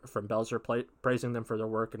letter from Belzer praising them for their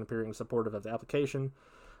work and appearing supportive of the application.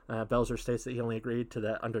 Belzer states that he only agreed to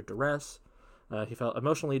that under duress. He felt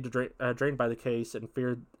emotionally drained by the case and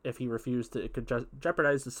feared if he refused it could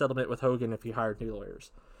jeopardize the settlement with Hogan if he hired new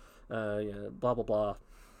lawyers. Blah, blah, blah.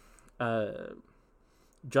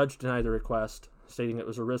 Judge denied the request, stating it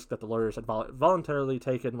was a risk that the lawyers had voluntarily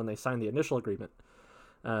taken when they signed the initial agreement.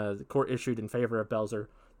 The court issued in favor of Belzer,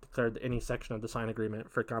 declared that any section of the signed agreement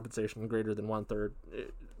for compensation greater than 1/3.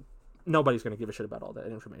 Nobody's going to give a shit about all that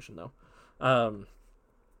information, though.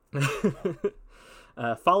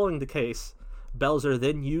 Following the case, Belzer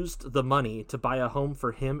then used the money to buy a home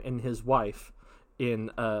for him and his wife in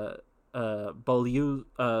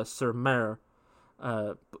Beaulieu-sur-Mer,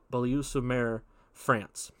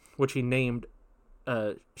 France, which he named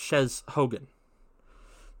Chez Hogan.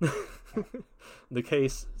 The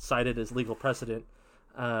case cited as legal precedent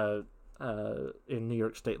in New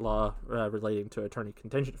York state law relating to attorney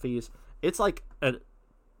contingent fees. It's like a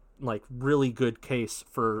really good case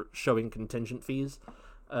for showing contingent fees,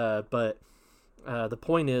 but the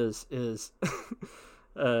point is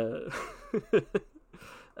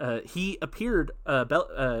he appeared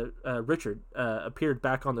Richard appeared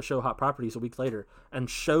back on the show Hot Properties a week later and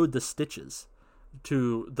showed the stitches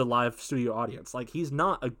to the live studio audience. Like, he's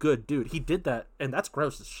not a good dude. He did that, and that's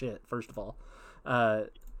gross as shit, first of all.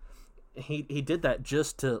 He did that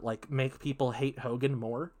just to like make people hate Hogan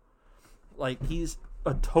more. Like, he's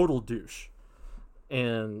a total douche.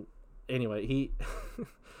 And anyway, he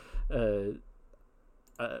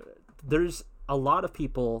there's a lot of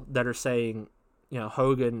people that are saying,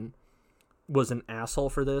 Hogan was an asshole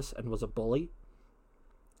for this and was a bully,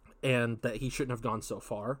 and that he shouldn't have gone so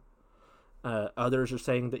far. Others are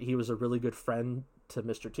saying that he was a really good friend to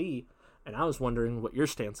Mr. T, and I was wondering what your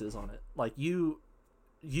stance is on it. Like, you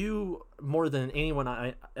more than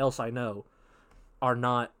anyone else I know are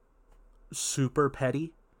not super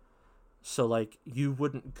petty, so like you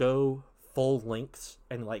wouldn't go full lengths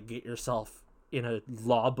and like get yourself in a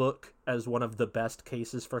law book as one of the best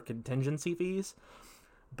cases for contingency fees,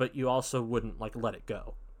 but you also wouldn't like let it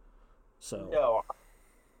go. So no, I've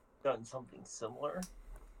done something similar,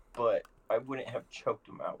 but I wouldn't have choked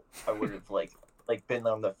him out. I would have like been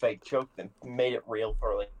on the fake choke and made it real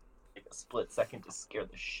for like a split second to scare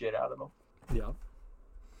the shit out of him.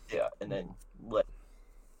 Yeah, and then let.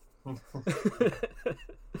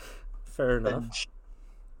 Fair enough.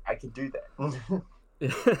 I could do that.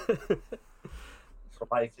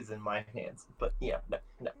 Life is in my hands, but yeah,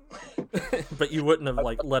 no. But you wouldn't have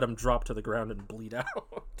like let him drop to the ground and bleed out.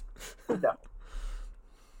 No.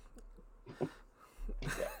 Yeah.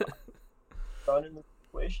 Done in the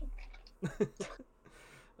situation.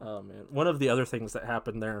 Oh man, one of the other things that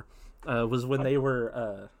happened there was when they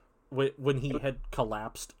were when he had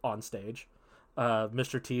collapsed on stage.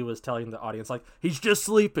 Mr. T was telling the audience like he's just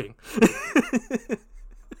sleeping.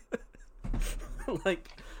 Like,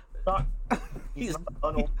 he's not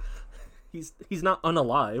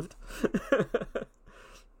unalived.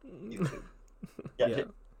 Yeah.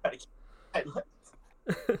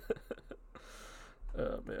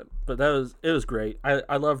 Oh man, but it was great.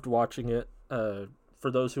 I loved watching it. For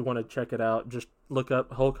those who want to check it out, just look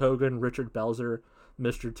up Hulk Hogan, Richard Belzer,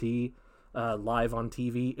 Mr. T, live on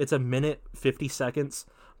TV. It's 1:50 seconds,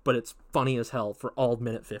 but it's funny as hell for all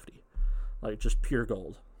 1:50. Like, just pure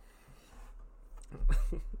gold.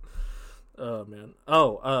 Oh man.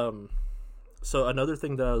 So another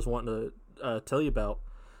thing that I was wanting to tell you about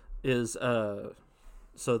is so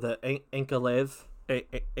the Ankalaev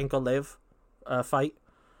fight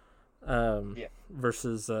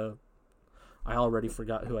versus I already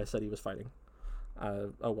forgot who I said he was fighting.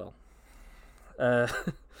 Oh well. The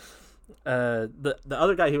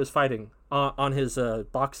other guy he was fighting on his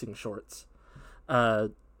boxing shorts,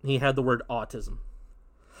 he had the word autism.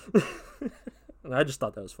 And I just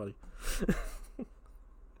thought that was funny.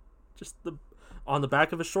 Just on the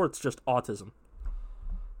back of his shorts, just autism.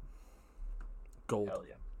 Gold. Hell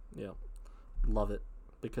yeah. Yeah. Love it.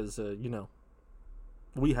 Because, we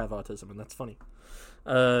have autism, and that's funny.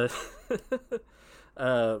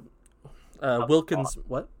 Wilkins,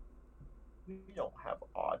 what? We don't have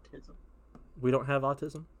autism. We don't have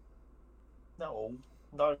autism? No,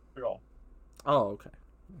 not at all. Oh, okay.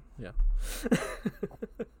 Yeah.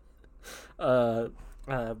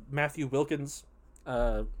 Matthew Wilkins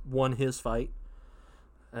won his fight.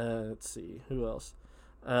 Let's see. Who else?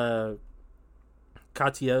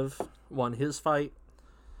 Katiev won his fight.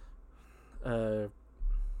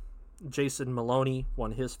 Jason Maloney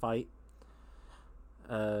won his fight.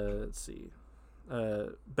 Let's see.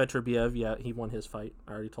 Beterbiev, yeah, he won his fight.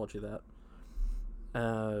 I already told you that.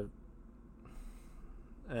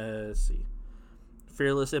 Let's see.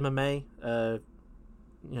 Fearless MMA. Who?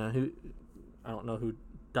 I don't know who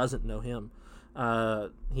doesn't know him.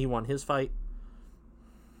 He won his fight.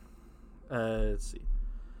 Let's see.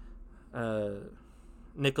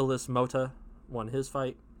 Nicholas Mota won his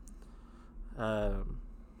fight.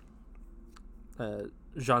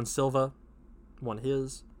 Jean Silva won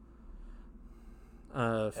his.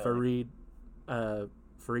 Farid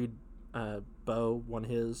Bowe won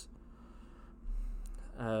his.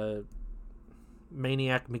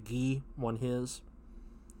 Maniac McGee won his.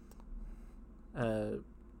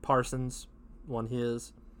 Parsons won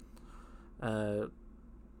his.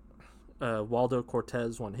 Waldo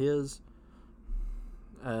Cortez won his.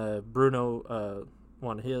 Bruno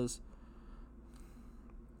won his.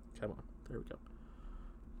 Come on, there we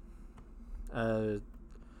go.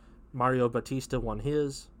 Mario Batista won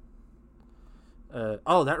his.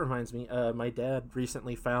 That reminds me. My dad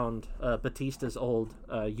recently found Batista's old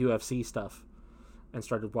UFC stuff and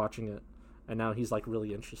started watching it, and now he's like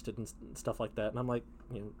really interested in stuff like that. And I'm like,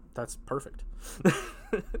 that's perfect.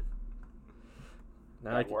 Now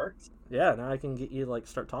that works. Yeah, now I can get you like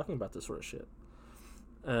start talking about this sort of shit.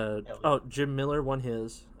 Jim Miller won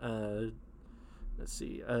his. Let's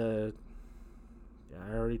see. Yeah,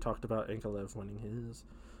 I already talked about Ankalev winning his.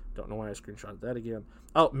 Don't know why I screenshotted that again.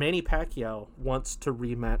 Oh, Manny Pacquiao wants to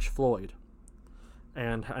rematch Floyd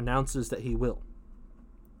and announces that he will.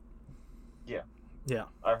 Yeah. Yeah.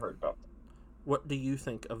 I heard about that. What do you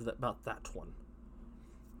think about that one?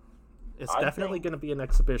 It's definitely going to be an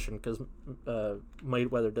exhibition because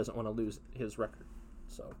Mayweather doesn't want to lose his record.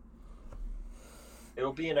 So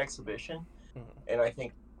it'll be an exhibition, and I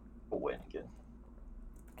think we'll win again.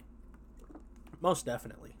 Most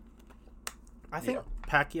definitely. I think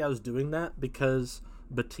Pacquiao's doing that because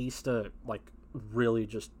Batista really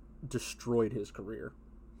just destroyed his career.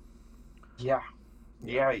 Yeah,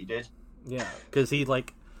 he did. Yeah, because he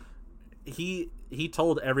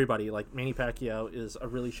told everybody Manny Pacquiao is a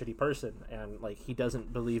really shitty person and he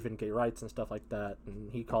doesn't believe in gay rights and stuff like that, and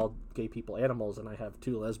he called gay people animals, and I have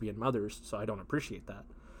 2 lesbian mothers, so I don't appreciate that.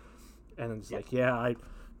 And it's I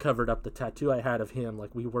covered up the tattoo I had of him,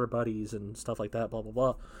 we were buddies and stuff like that, blah blah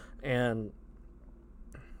blah, and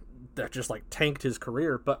that just tanked his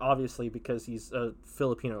career. But obviously because he's a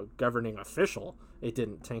Filipino governing official, it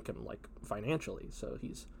didn't tank him financially, so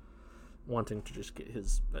he's wanting to just get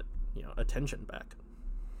his attention back.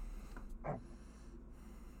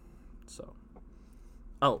 So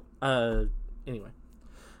anyway,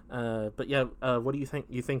 but yeah, what do you think?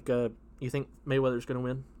 You think Mayweather's gonna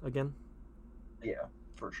win again? Yeah,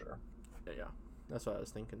 for sure. Yeah, that's what I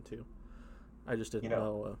was thinking too. I just didn't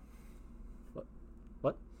know.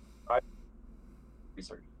 What?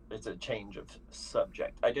 Research. It's a change of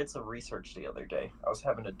subject. I did some research the other day. I was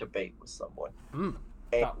having a debate with someone.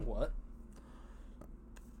 About what?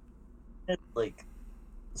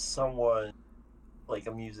 Someone,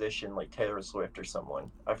 a musician like Taylor Swift or someone,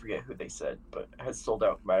 I forget who they said, but has sold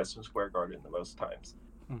out Madison Square Garden the most times.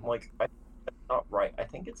 Mm-hmm. That's not right. I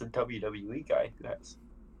think it's a WWE guy who has.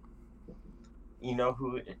 You know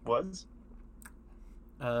who it was?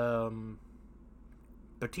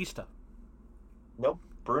 Batista. Nope.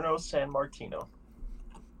 Bruno Sammartino.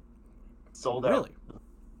 Sold really? out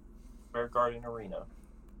Square Garden Arena.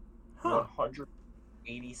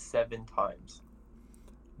 187 times.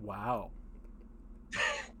 Wow.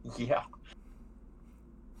 Yeah.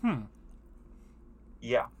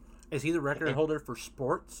 Yeah. Is he the record holder for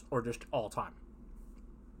sports or just all time?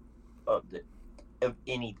 Of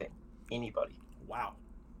anything. Anybody. Wow.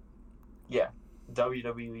 Yeah.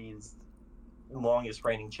 WWE's longest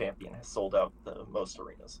reigning champion has sold out the most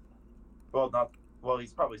arenas. Well,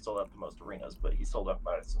 he's probably sold out the most arenas, but he sold out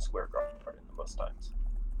Madison Square Garden the most times.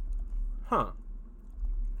 Huh.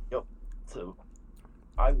 Yep. So,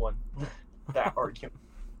 I won that argument.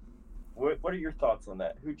 What are your thoughts on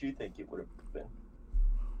that? Who do you think it would have been?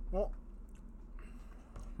 Well,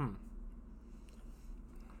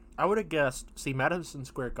 I would have guessed. See, Madison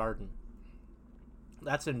Square Garden.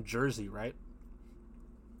 That's in Jersey, right?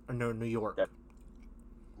 Or no, New York. Yeah.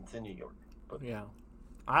 It's in New York. But yeah,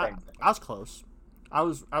 I was close. I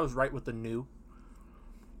was right with the new.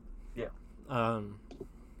 Yeah. I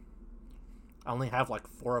only have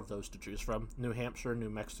 4 of those to choose from: New Hampshire, New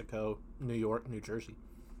Mexico, New York, New Jersey.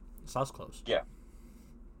 So I was close. Yeah.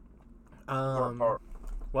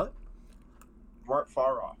 What? You weren't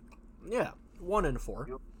far off. Yeah, 1 and 4.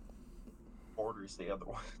 Orders the other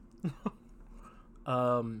one.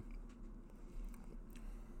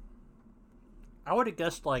 I would have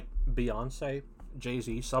guessed like Beyonce,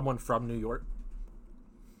 Jay-Z, someone from New York.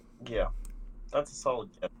 Yeah, that's a solid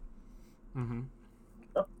guess. Mm-hmm.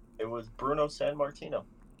 Yep, it was Bruno Sammartino.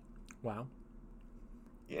 Wow.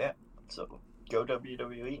 Yeah, so go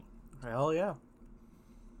WWE. Hell yeah.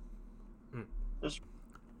 Just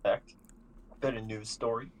fact. Bit of news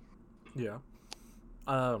story. Yeah.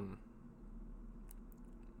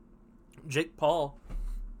 Jake Paul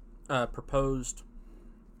proposed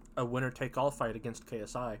a winner-take-all fight against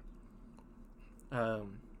KSI.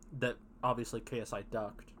 That obviously KSI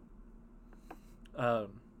ducked.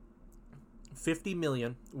 50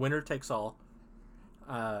 million winner takes all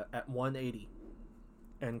at 180,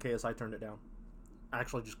 and KSI turned it down.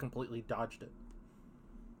 Actually, just completely dodged it.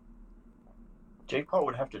 Jake Paul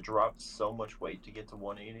would have to drop so much weight to get to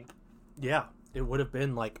 180. Yeah, it would have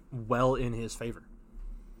been like well in his favor.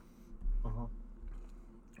 Mm-hmm.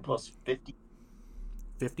 Plus 50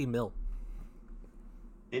 mil.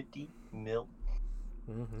 50 mil.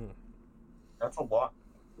 Mm-hmm. That's a lot.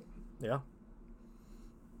 Yeah.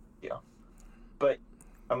 Yeah. But,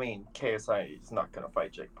 I mean, KSI is not going to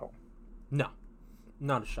fight Jake Paul. No.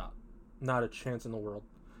 Not a shot. Not a chance in the world.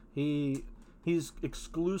 He's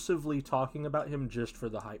exclusively talking about him just for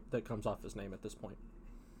the hype that comes off his name at this point.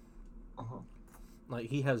 Uh-huh.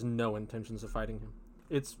 Like, he has no intentions of fighting him.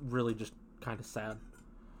 It's really just kind of sad.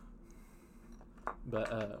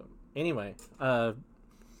 But, anyway,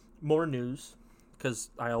 more news,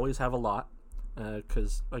 because I always have a lot,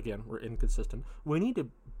 because, again, we're inconsistent. We need to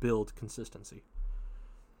build consistency.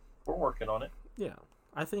 We're working on it. Yeah.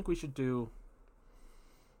 I think we should do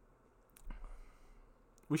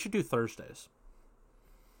Thursdays.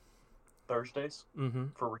 Thursdays? Mm-hmm.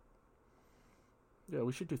 For Yeah,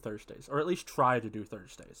 we should do Thursdays. Or at least try to do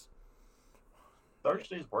Thursdays.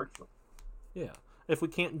 Thursdays work for me. Yeah. If we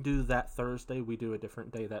can't do that Thursday, we do a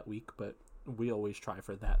different day that week, but we always try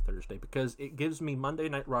for that Thursday because it gives me Monday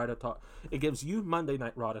Night Raw to talk. It gives you Monday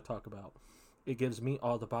Night Raw to talk about. It gives me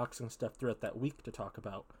all the boxing stuff throughout that week to talk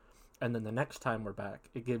about. And then the next time we're back,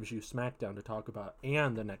 it gives you SmackDown to talk about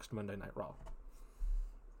and the next Monday Night Raw.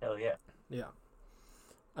 Hell yeah. Yeah.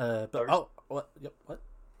 But what? Yep. What?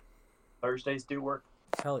 Thursdays do work.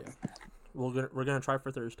 Hell yeah. We're gonna try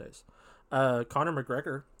for Thursdays. Conor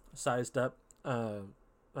McGregor sized up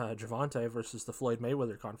Javante versus the Floyd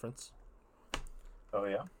Mayweather conference. Oh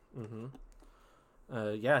yeah.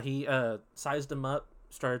 Mm-hmm. Yeah, he sized him up,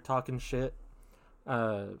 started talking shit.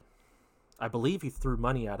 I believe he threw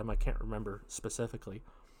money at him. I can't remember specifically.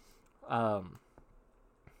 But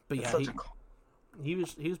yeah, he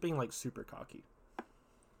was being like super cocky.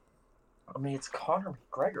 I mean, it's Conor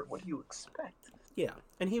McGregor. What do you expect? Yeah,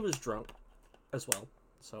 and he was drunk as well.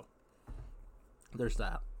 So there's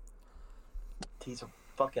that. He's a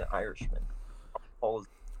fucking Irishman. All his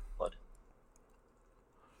blood.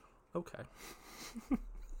 Okay.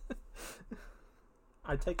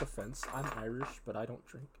 I take offense. I'm Irish, but I don't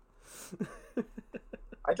drink.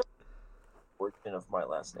 I don't know the origin of my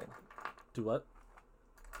last name. Do what?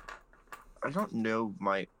 I don't know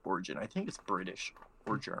my origin. I think it's British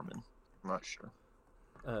or German. I'm not sure.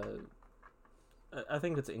 I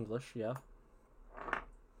think it's English, yeah.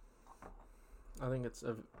 I think it's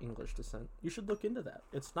of English descent. You should look into that.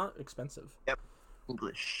 It's not expensive. Yep.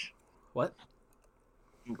 English. What?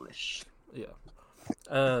 English. Yeah.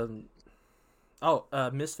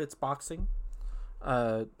 Misfits Boxing,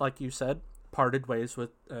 like you said, parted ways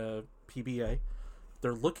with PBA.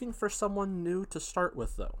 They're looking for someone new to start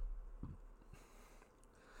with, though.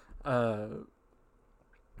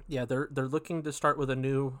 Yeah, they're looking to start with a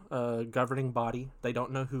new governing body. They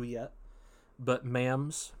don't know who yet, but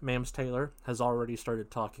Mams Taylor has already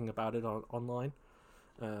started talking about it online.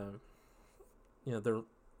 They're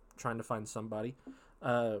trying to find somebody.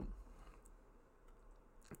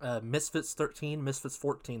 Misfits 13, Misfits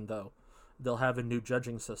 14, though, they'll have a new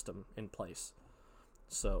judging system in place.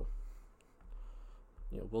 So,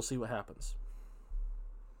 we'll see what happens.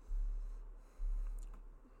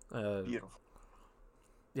 Beautiful.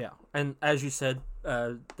 Yeah, and as you said,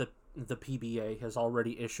 the PBA has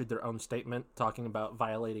already issued their own statement talking about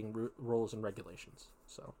violating rules and regulations.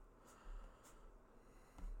 So,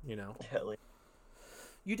 Hell yeah.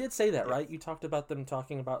 You did say that, right? You talked about them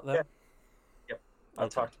talking about that? Yeah. Yep, I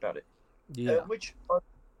talked about it. Yeah. Which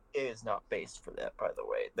is not based for that, by the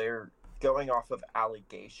way. They're going off of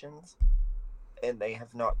allegations, and they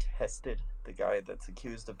have not tested the guy that's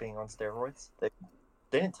accused of being on steroids. They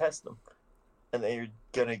didn't test him, and they're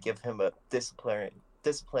going to give him a disciplinary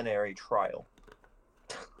disciplinary trial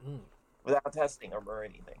without testing him or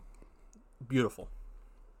anything. Beautiful.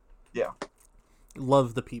 Yeah.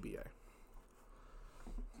 Love the PBA.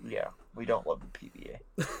 Yeah, we don't love the PBA.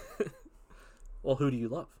 Well, who do you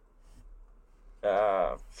love?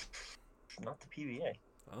 Not the PBA.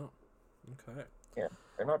 Oh, okay. Yeah,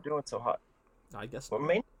 they're not doing so hot. I guess. Well,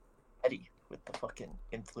 mainly Eddie with the fucking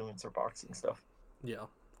influencer boxing stuff. Yeah.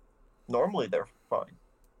 Normally they're fine.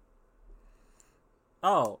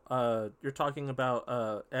 Oh, you're talking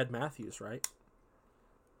about Ed Matthews, right?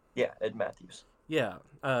 Yeah, Ed Matthews. Yeah.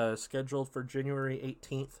 Scheduled for January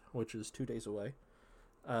 18th, which is 2 days away.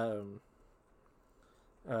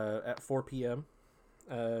 At 4 p.m.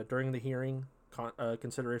 During the hearing,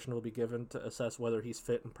 consideration will be given to assess whether he's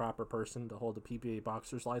fit and proper person to hold the PBA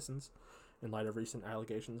boxer's license in light of recent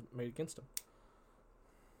allegations made against him.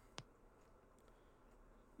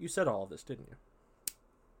 You said all of this, didn't you?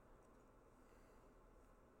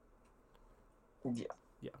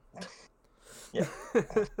 Yeah. Yeah.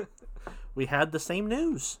 We had the same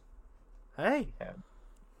news. Hey. Yeah.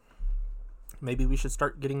 Maybe we should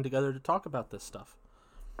start getting together to talk about this stuff.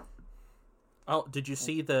 Oh, did you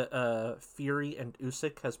see that Fury and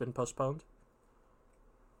Usyk has been postponed?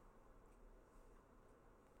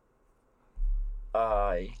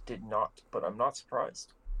 I did not, but I'm not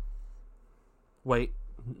surprised. Wait,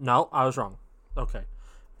 no, I was wrong. Okay.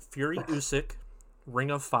 Fury Usyk, Ring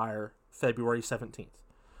of Fire, February 17th.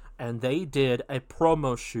 And they did a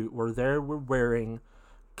promo shoot where they were wearing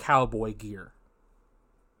cowboy gear.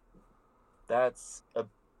 That's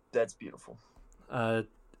beautiful.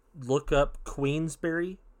 Look up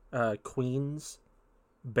Queensberry Promotions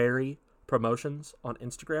on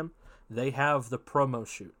Instagram. They have the promo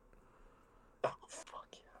shoot. Oh, fuck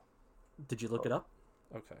yeah. Did you look it up?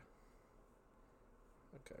 Okay.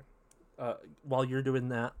 While you're doing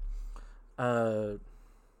that,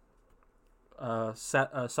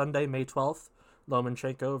 Sunday, May 12th,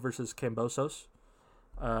 Lomachenko versus Kambosos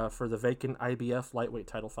for the vacant IBF lightweight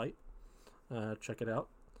title fight. Check it out.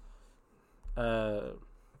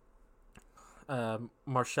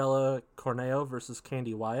 Marcella Corneo versus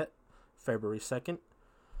Candy Wyatt, February 2nd.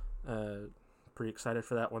 Pretty excited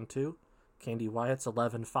for that one, too. Candy Wyatt's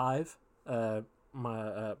 11-5.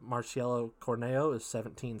 Marcelo Corneo is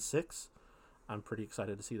 17-6. I'm pretty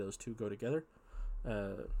excited to see those two go together.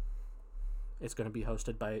 It's going to be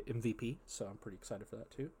hosted by MVP, so I'm pretty excited for that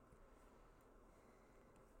too.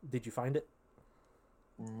 Did you find it?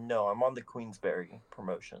 No, I'm on the Queensberry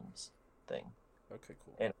Promotions thing. Okay,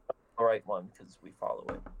 cool. And the right one because we follow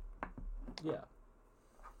it. Yeah.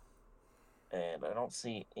 And I don't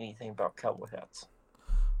see anything about cowboy hats.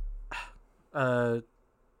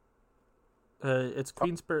 It's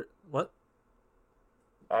Queensberry. What?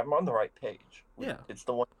 I'm on the right page. Yeah. It's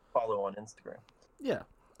the one I follow on Instagram. Yeah.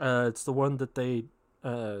 It's the one that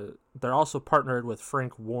they're also partnered with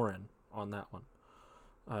Frank Warren on that one.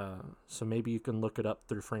 So maybe you can look it up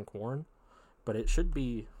through Frank Warren, but it should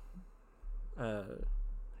be.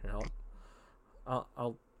 Here,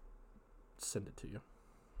 I'll send it to you.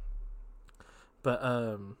 But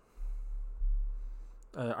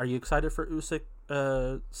are you excited for Usyk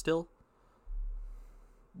still?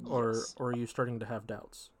 Yes. Or are you starting to have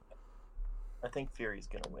doubts? I think Fury's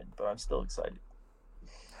gonna win, but I'm still excited.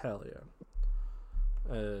 Hell yeah.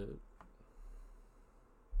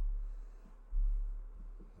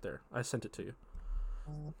 There, I sent it to you.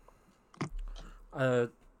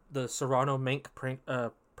 The Serrano Mank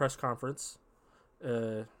press conference.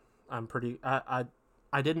 I'm pretty. I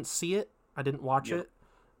didn't see it. I didn't watch it.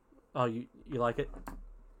 Oh, you like it?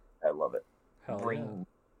 I love it. Hell Ring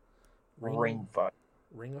fire. Fire.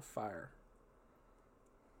 Ring of Fire.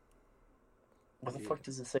 What the fuck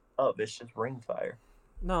does it say? Oh, it's just Ring Fire.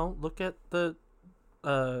 No, look at the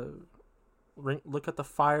look at the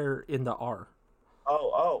fire in the R.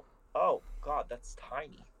 Oh, God, that's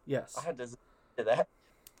tiny. Yes. I had to zoom to that.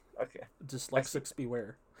 Okay. Dyslexics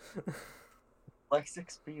beware.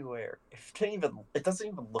 Dyslexics beware. It doesn't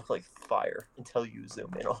even look like fire until you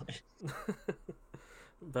zoom in on it.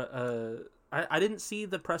 But I didn't see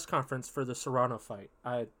the press conference for the Serrano fight.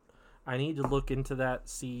 I need to look into that,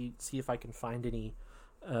 see if I can find any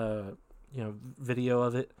video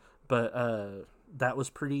of it. But that was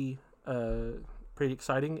pretty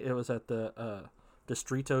exciting. It was at the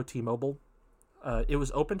Distrito T-Mobile. It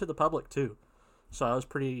was open to the public too, so I was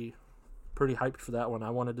pretty hyped for that one. I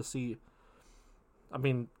wanted to see. I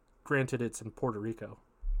mean, granted, it's in Puerto Rico,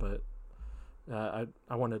 but I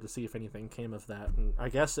wanted to see if anything came of that. And I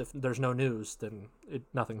guess if there's no news, then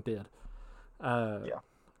nothing did. Yeah.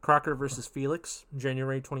 Crocker versus Felix,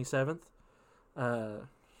 January 27th.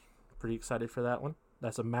 Pretty excited for that one.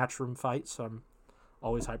 That's a matchroom fight, so I'm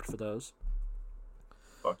always hyped for those.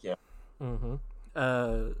 Fuck yeah. Mm-hmm.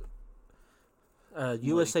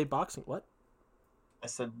 USA Boxing. What? I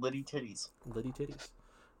said litty titties. Litty titties.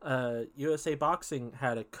 USA Boxing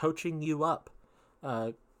had a coaching you up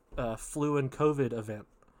flu and COVID event.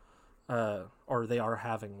 Or they are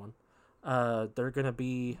having one. They're going to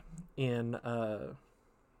be in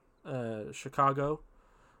Chicago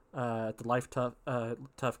at the Life Tough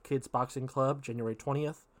Kids Boxing Club, January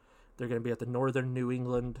 20th. They're going to be at the Northern New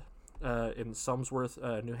England in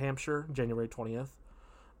Somersworth, New Hampshire, January 20th.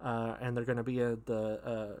 And they're going to be at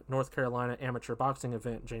the North Carolina Amateur Boxing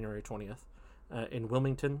event, January 20th, in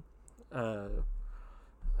Wilmington. I'm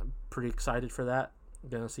pretty excited for that.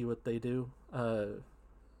 Going to see what they do.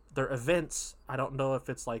 Their events, I don't know if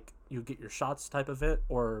it's like you get your shots type event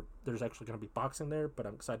or there's actually going to be boxing there, but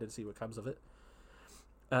I'm excited to see what comes of it.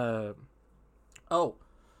 WWE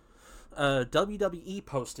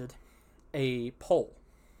posted a poll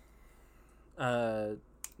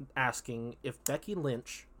asking if Becky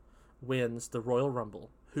Lynch wins the Royal Rumble,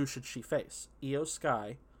 who should she face, Io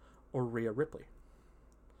Sky or Rhea Ripley?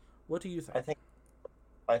 What do you think?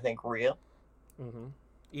 I think Rhea. Mm-hmm.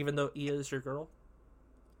 Even though Io is your girl?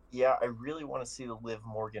 Yeah, I really want to see the Liv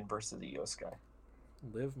Morgan versus Io Sky.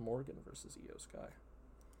 Liv Morgan versus Io Sky.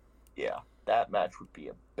 Yeah, that match would be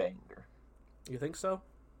a banger. You think so?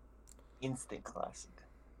 Instant classic.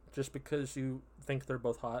 Just because you think they're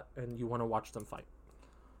both hot and you want to watch them fight.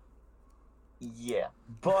 Yeah,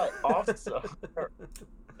 but also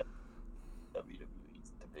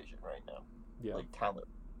WWE's division right now. Yeah. Like talent.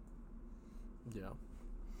 Yeah.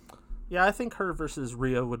 Yeah, I think her versus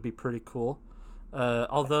Rhea would be pretty cool.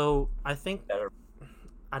 Although I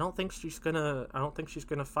don't think she's gonna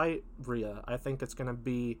fight Rhea. I think it's gonna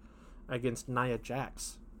be against Nia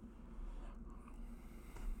Jax.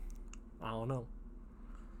 I don't know.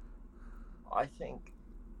 I think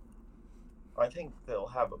they'll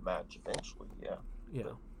have a match eventually. Yeah.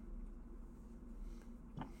 Yeah.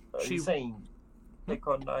 Are you saying take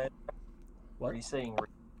on Nia? What? Are you saying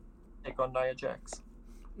take on Nia Jax?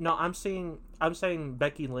 No, I'm saying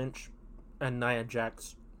Becky Lynch and Nia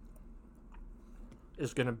Jax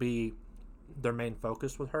is going to be their main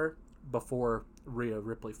focus with her before Rhea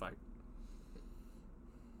Ripley fight.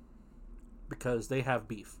 Because they have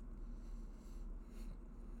beef.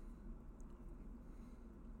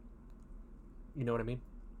 You know what I mean?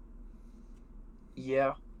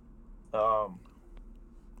 Yeah.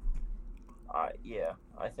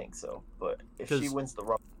 I think so. But if she wins the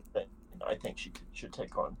Rumble, then I think she should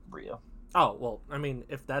take on Rhea. Oh, well, I mean,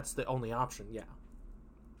 if that's the only option, yeah.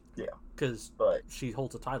 Yeah. Because she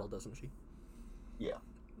holds a title, doesn't she? Yeah.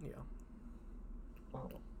 Yeah.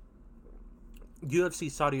 UFC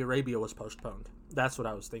Saudi Arabia was postponed. That's what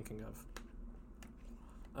I was thinking of.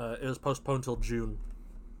 It was postponed till June.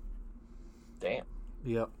 Damn.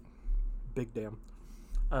 Yep. Big damn.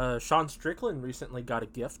 Sean Strickland recently got a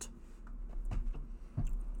gift.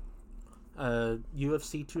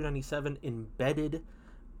 UFC 297 embedded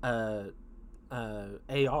AR.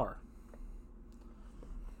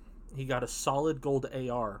 He got a solid gold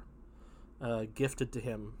AR gifted to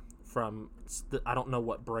him from, I don't know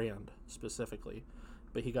what brand specifically,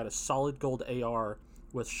 but he got a solid gold AR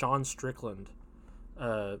with Sean Strickland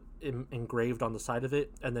engraved on the side of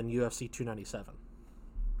it, and then UFC 297.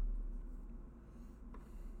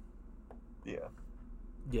 Yeah.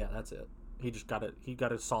 Yeah, that's it. He just got it. He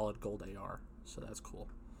got a solid gold AR, so that's cool.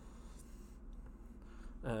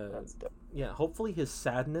 That's dope. Yeah, hopefully his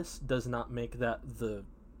sadness does not make that the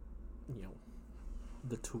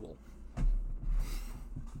tool.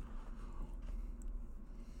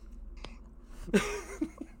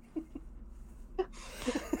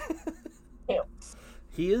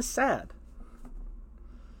 He is sad.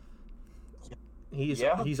 He's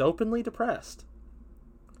openly depressed.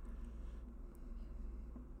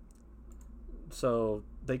 So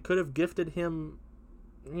they could have gifted him,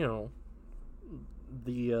 the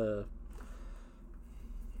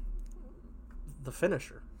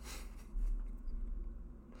finisher.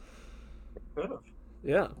 Could have.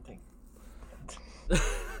 Yeah.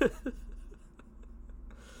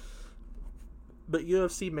 But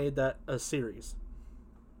UFC made that a series.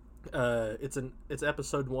 It's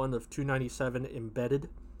episode 1 of 297 Embedded.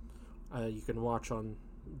 You can watch on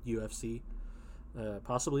UFC,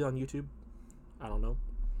 possibly on YouTube. I don't know.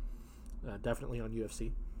 Definitely on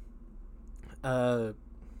UFC. Let's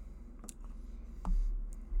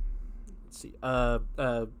see.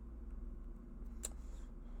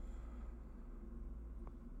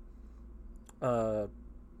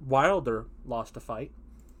 Wilder lost a fight.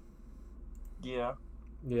 Yeah.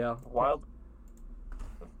 Yeah.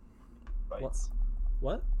 fights.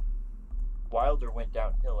 What? Wilder went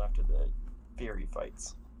downhill after the Fury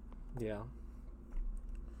fights. Yeah.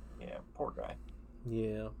 Yeah, poor guy.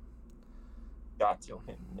 Yeah. Got to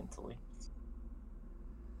him mentally.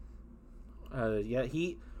 Yeah,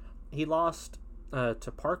 he lost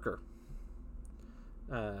to Parker.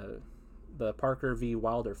 The Parker v.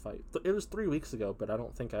 Wilder fight. It was 3 weeks ago, but I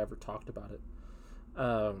don't think I ever talked about it.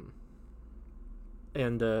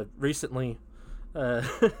 And recently,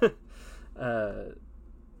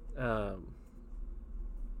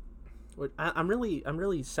 I'm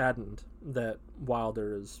really saddened that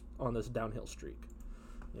Wilder is on this downhill streak.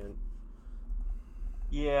 And,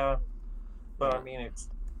 yeah, but yeah. I mean, it's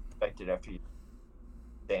expected after you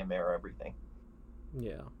damn air everything.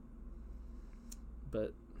 Yeah.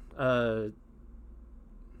 But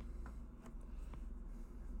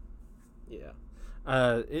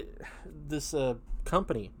this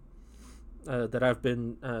company that I've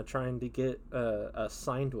been trying to get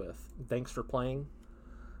signed with, Thanks for Playing,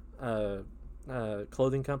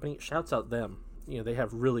 clothing company, shouts out them. They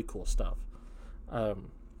have really cool stuff.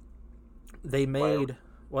 They made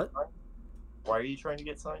what? Why are you trying to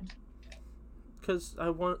get signed? Because I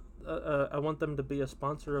want them to be a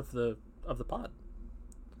sponsor of the pod.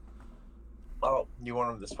 Oh, you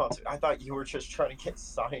want them to sponsor? I thought you were just trying to get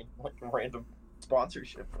signed, like random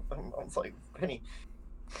sponsorship with them. I was like, Penny,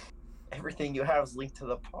 everything you have is linked to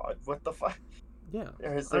the pod. What the fuck? Yeah,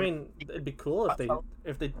 I mean, it'd be cool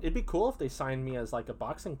it'd be cool if they signed me as like a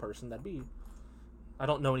boxing person. That'd be. I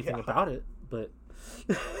don't know anything about it, but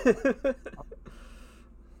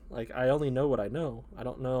like I only know what I know. I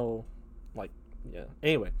don't know, like yeah.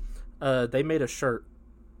 Anyway, they made a shirt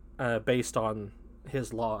based on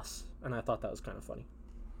his loss, and I thought that was kind of funny.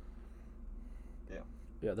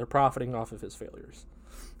 Yeah, they're profiting off of his failures.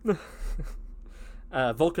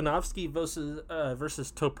 Volkanovski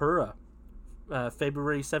versus Topura,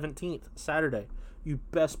 February 17th, Saturday. You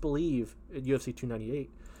best believe at UFC 298.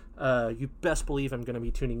 You best believe I'm going to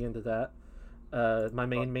be tuning into that. My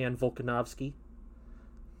main man Volkanovski.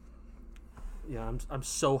 Yeah, I'm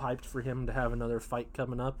so hyped for him to have another fight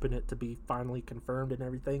coming up and it to be finally confirmed and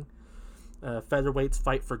everything. Featherweights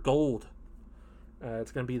fight for gold.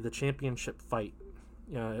 It's going to be the championship fight.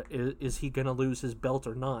 Is he going to lose his belt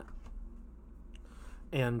or not?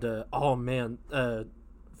 And oh man,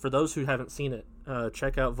 for those who haven't seen it,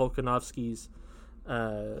 check out Volkanovski's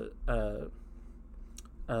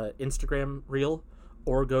Instagram reel,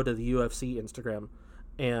 or go to the UFC Instagram,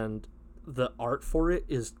 and the art for it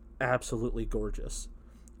is absolutely gorgeous.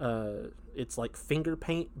 It's like finger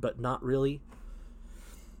paint, but not really.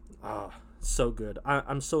 So good.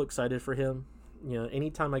 I'm so excited for him.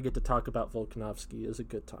 Anytime I get to talk about Volkanovski is a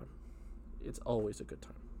good time. It's always a good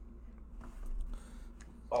time.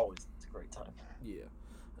 Always a great time.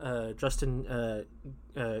 Yeah. Justin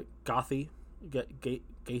Gaethje,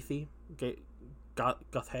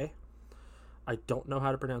 I don't know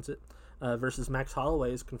how to pronounce it, versus Max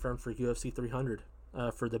Holloway is confirmed for UFC 300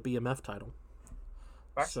 for the BMF title.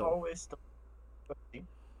 Max Holloway still.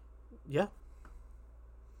 Yeah.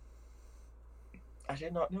 I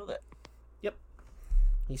did not know that. Yep.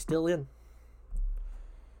 He's still in.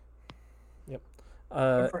 Yep.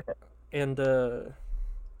 And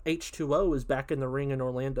H2O is back in the ring in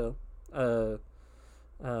Orlando for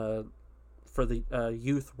the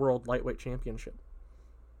Youth World Lightweight Championship.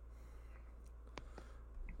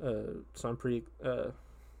 So I'm pretty...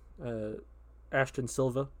 Ashton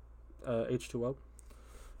Silva, H2O.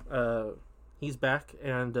 He's back,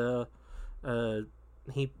 and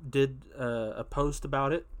he did a post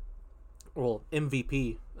about it. Well,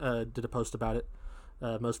 MVP did a post about it,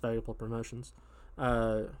 Most Valuable Promotions,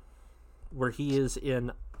 where he is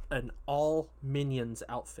in an all Minions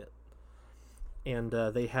outfit. And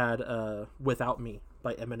they had Without Me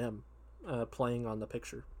by Eminem playing on the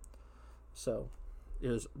picture. So it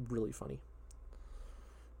was really funny.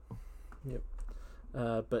 Yep.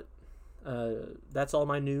 But that's all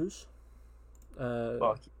my news.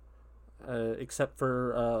 Except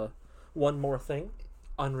for one more thing,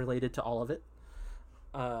 unrelated to all of it.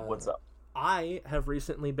 What's up? I have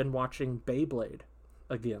recently been watching Beyblade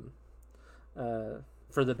again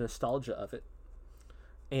for the nostalgia of it.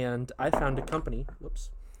 And I found a company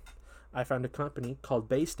called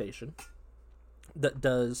Bay Station that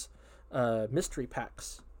does mystery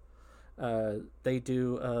packs. They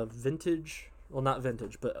do vintage, well, not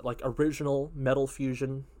vintage, but like original Metal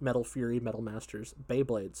Fusion, Metal Fury, Metal Masters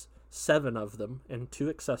Beyblades, 7 of them and 2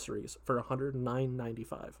 accessories for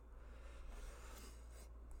 $109.95.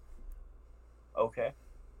 Okay.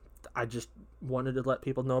 I just wanted to let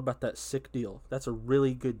people know about that sick deal. That's a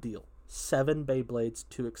really good deal. 7 Beyblades,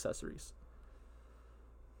 2 accessories.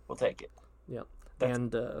 We'll take it. Yep. That's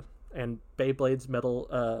And Beyblade's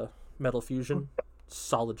Metal Fusion,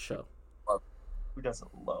 solid show. who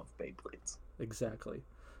doesn't love Beyblades? Exactly.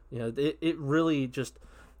 It really just,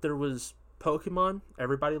 there was Pokemon,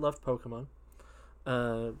 everybody loved Pokemon.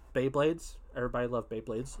 Beyblades, everybody loved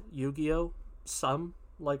Beyblades. Yu-Gi-Oh, some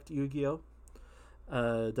liked Yu-Gi-Oh.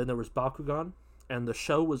 Then there was Bakugan, and the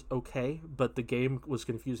show was okay, but the game was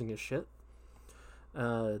confusing as shit.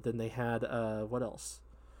 Then they had what else?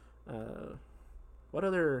 What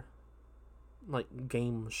other like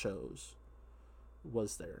game shows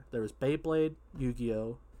was there? There was Beyblade,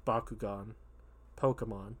 Yu-Gi-Oh, Bakugan,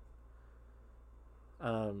 Pokemon.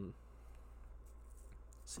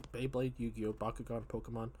 See, Beyblade, Yu-Gi-Oh, Bakugan,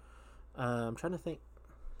 Pokemon. I'm trying to think.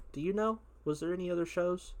 Do you know? Was there any other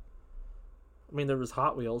shows? I mean, there was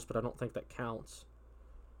Hot Wheels, but I don't think that counts.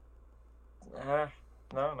 No,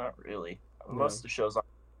 not really. No. Most of the shows on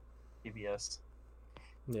PBS.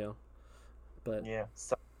 Yeah. But yeah,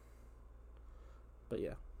 but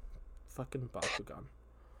yeah. Fucking Bakugan.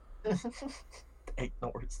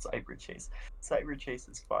 Ignore Cyber Chase. Cyber Chase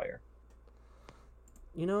is fire.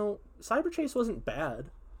 Cyber Chase wasn't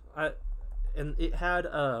bad. And it had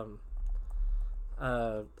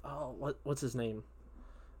what's his name?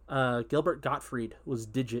 Gilbert Gottfried was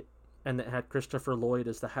Digit, and it had Christopher Lloyd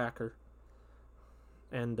as the hacker.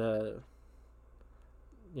 And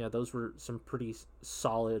yeah, those were some pretty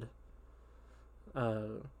solid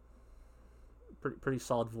pretty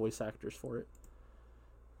solid voice actors for it.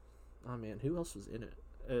 Oh man, who else was in it?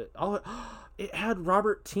 It had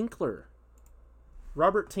Robert Tinkler.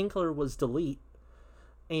 Robert Tinkler was Delete,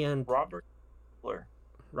 and Robert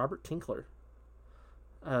Tinkler.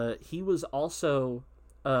 He was also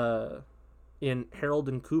in Harold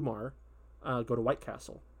and Kumar Go to White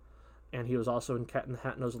Castle, and he was also in Cat in the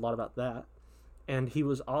Hat. Knows a lot about that, and he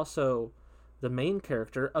was also the main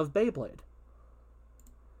character of Beyblade.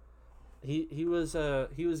 He was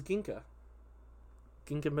Ginka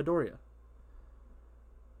Midoriya.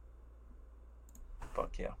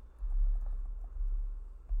 Fuck yeah.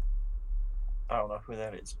 I don't know who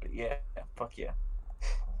that is, but yeah, fuck yeah.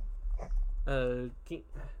 Not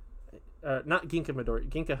Ginka Midori,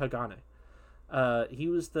 Ginka Hagane. He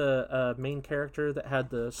was the main character that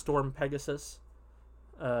had the Storm Pegasus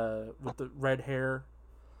with the red hair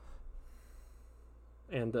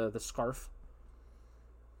and the scarf.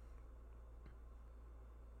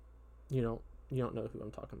 You don't know who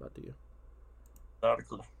I'm talking about, do you? Not a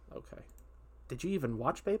clue. Okay. Did you even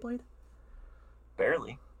watch Beyblade?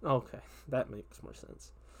 Barely. Okay, that makes more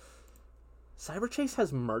sense. Cyber Chase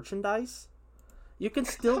has merchandise? You can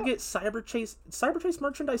still get Cyber Chase. Cyber Chase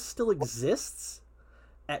merchandise still exists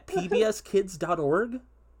at pbskids.org?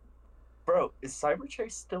 Bro, is Cyber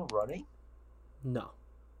Chase still running? No.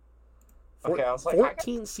 Okay, I was like,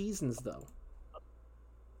 14 seasons, though.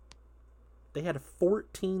 They had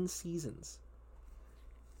 14 seasons.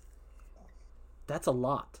 That's a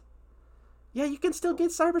lot. Yeah, you can still get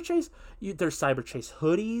Cyber Chase. There's Cyber Chase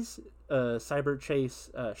hoodies, Cyber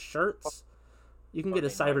Chase shirts. You can get a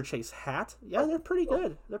Cyber Chase hat. Yeah, they're pretty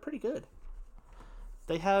good.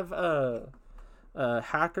 They have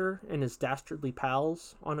Hacker and his Dastardly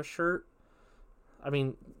Pals on a shirt. I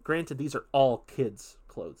mean, granted, these are all kids'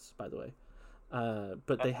 clothes, by the way.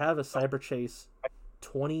 But they have a Cyber Chase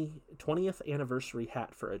 20th anniversary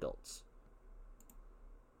hat for adults.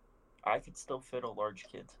 I could still fit a large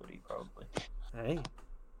kid's hoodie, probably. Hey,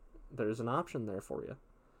 there's an option there for you.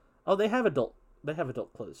 Oh, they have adult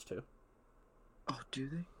clothes too. Oh, do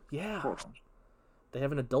they? Yeah. Hold on. They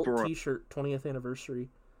have an adult T-shirt 20th anniversary.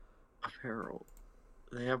 Apparel.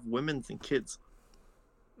 They have women's and kids.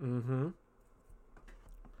 Mm-hmm.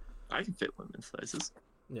 I can fit women's sizes.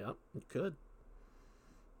 Yeah, you could.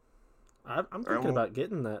 I'm thinking about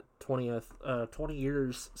getting that 20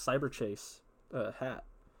 years Cyber Chase hat.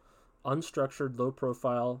 Unstructured, low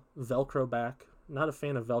profile, Velcro back. Not a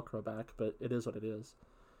fan of Velcro back, but it is what it is.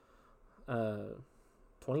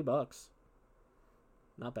 $20.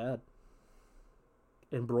 Not bad.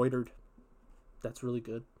 Embroidered. That's really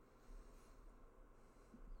good.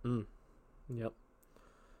 Yep.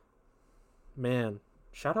 Man,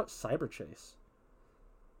 shout out Cyber Chase.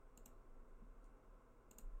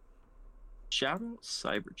 Shout out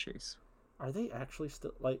Cyber Chase. Are they actually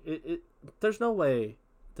still like it? There's no way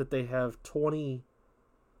that they have 20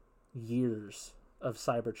 years of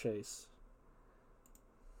Cyber Chase.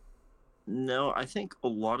 No, I think a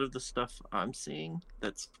lot of the stuff I'm seeing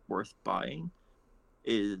that's worth buying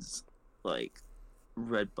is like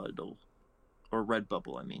Redbubble,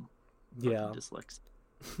 I mean. Yeah. Dyslexic.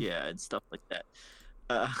 Yeah, and stuff like that.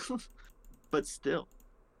 But still,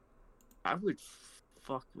 I would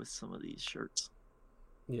fuck with some of these shirts.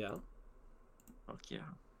 Yeah. Fuck yeah.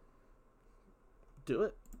 Do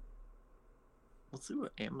it. Let's see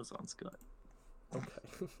what Amazon's got.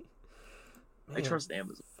 Okay. Man, I trust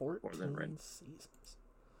Amazon 14 more than Red. seasons.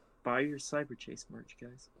 Buy your Cyber Chase merch,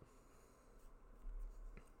 guys.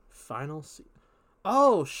 Final season.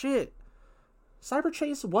 Oh, shit. Cyber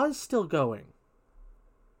Chase was still going.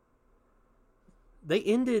 They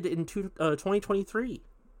ended in 2023.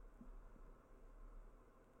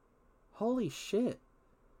 Holy shit.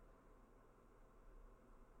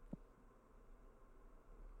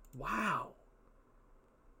 Wow.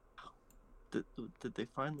 Did they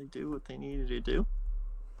finally do what they needed to do?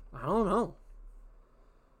 I don't know.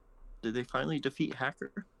 Did they finally defeat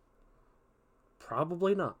Hacker?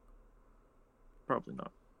 Probably not. Probably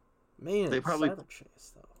not. Man, They probably Cyber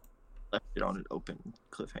Chase, though. left it on an open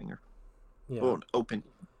cliffhanger. Yeah. Well, an open.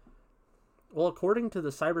 Well, according to the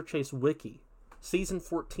Cyber Chase wiki, season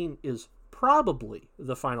 14 is probably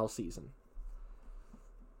the final season.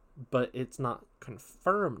 But it's not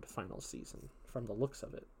confirmed final season from the looks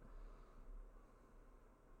of it.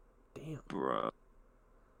 Damn. Bruh.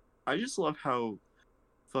 I just love how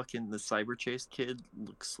fucking the Cyber Chase kid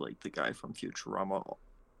looks like the guy from Futurama,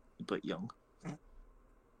 but young.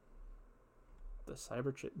 The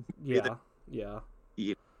Cyber Chase. Yeah. Yeah.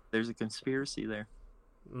 There's a conspiracy there.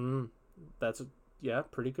 That's a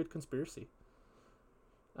pretty good conspiracy.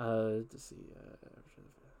 Let's see.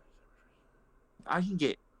 I can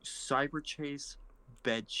get Cyber Chase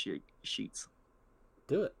bed sheets.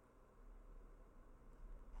 Do it.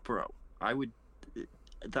 Bro,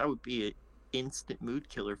 that would be an instant mood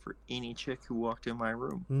killer for any chick who walked in my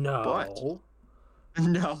room. No. But,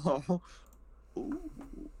 no. Ooh.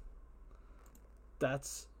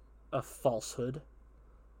 That's a falsehood.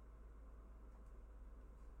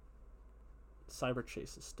 Cyber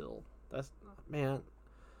Chase is still... That's... Man.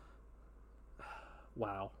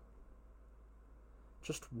 Wow.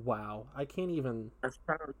 Just wow. I can't even... I've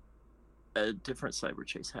found a different Cyber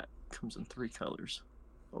Chase hat. Comes in 3 colors.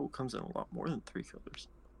 Oh, it comes in a lot more than 3 colors.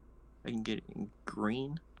 I can get it in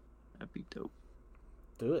green. That'd be dope.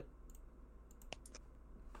 Do it.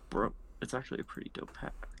 Bro, it's actually a pretty dope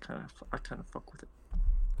hat. I kind of fuck with it.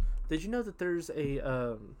 Did you know that there's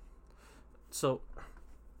a so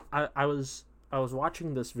I was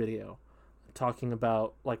watching this video talking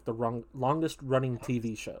about like the longest running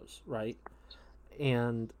TV shows, right?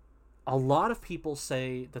 And a lot of people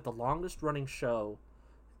say that the longest running show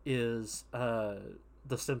is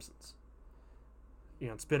The Simpsons. You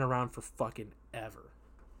know, it's been around for fucking ever.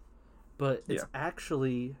 But it's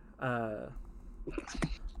actually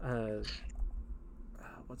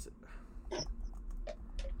what's it?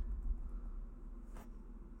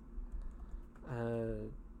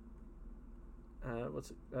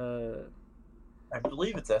 What's it? I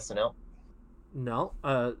believe it's SNL. No.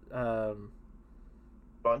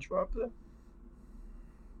 SpongeBob then?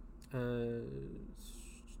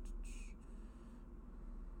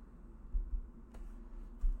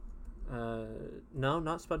 No,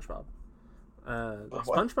 not SpongeBob.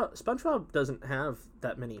 SpongeBob doesn't have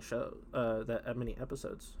that many that many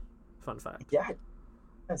episodes. Fun fact. Yeah, it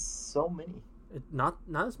has so many. Not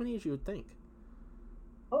as many as you would think.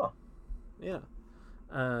 Huh. Yeah.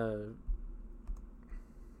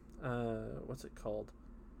 What's it called?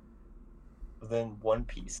 Then One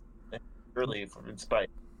Piece. Really inspired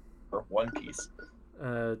for One Piece.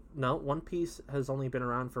 No, One Piece has only been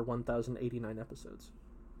around for 1,089 episodes.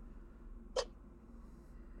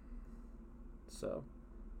 So,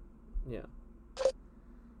 yeah.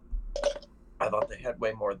 I thought they had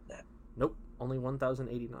way more than that. Nope, only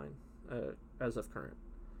 1,089 as of current.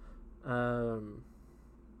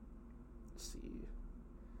 Let's see.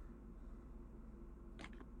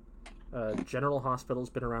 General Hospital's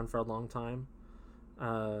been around for a long time.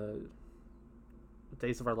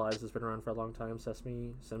 Days of Our Lives has been around for a long time.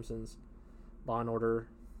 Sesame, Simpsons, Law and Order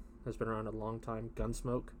has been around a long time.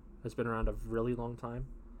 Gunsmoke has been around a really long time.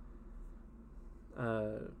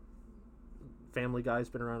 Family Guy's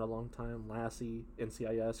been around a long time. Lassie,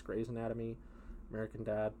 NCIS, Grey's Anatomy, American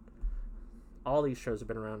Dad. All these shows have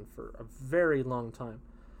been around for a very long time.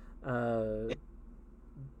 But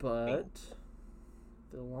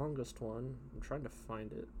the longest one, I'm trying to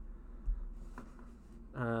find it.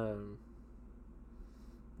 No,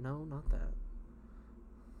 not that.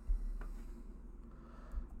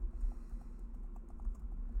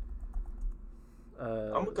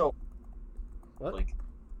 I'm gonna go. What? Like,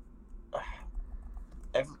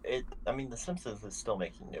 I mean, The Simpsons is still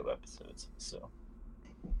making new episodes, so.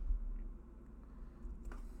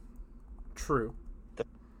 True.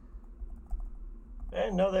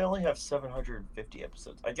 And no, they only have 750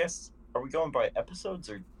 episodes. I guess, are we going by episodes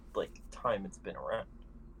or like time it's been around?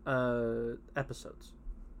 Episodes.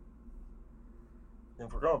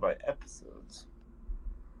 If we're going by episodes,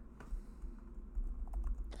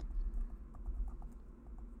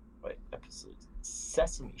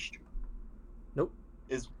 Sesame Street Nope.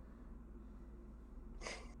 is.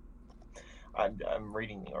 I'm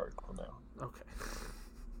reading the article now. Okay.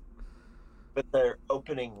 But their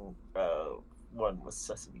opening one was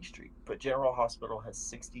Sesame Street. But General Hospital has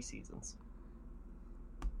 60 seasons.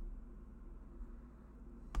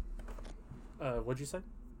 What'd you say?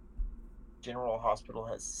 General Hospital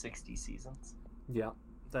has 60 seasons. Yeah,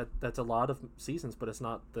 that's a lot of seasons, but it's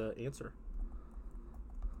not the answer.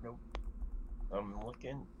 Nope. I'm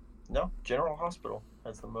looking. No, General Hospital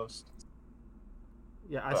has the most.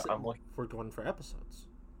 Yeah, But I'm looking. We're going for episodes.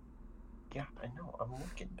 Yeah, I know. I'm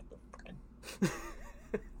looking, but the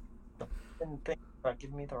freaking thing not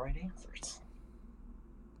giving me the right answers.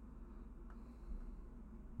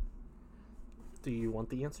 Do you want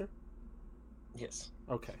the answer? Yes.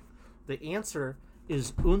 Okay. The answer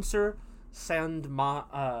is Unser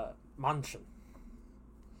Sandmansion.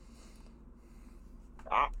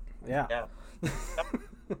 Yeah.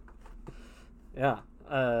 Yeah.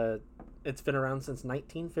 It's been around since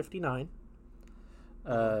 1959.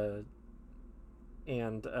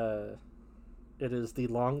 And it is the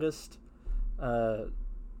longest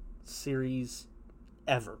series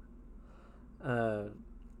ever.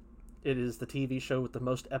 It is the TV show with the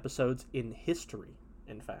most episodes in history,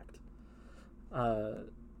 in fact.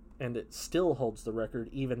 And it still holds the record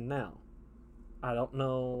even now. I don't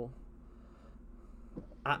know.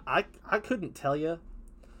 I couldn't tell you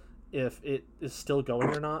if it is still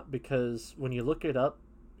going or not, because when you look it up,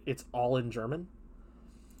 it's all in German.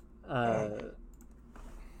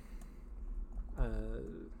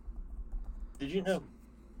 Did you know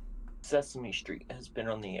Sesame Street has been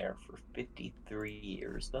on the air for 53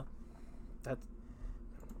 years, though?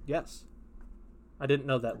 Yes. I didn't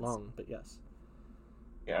know that long, but yes.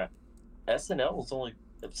 Yeah. SNL is only...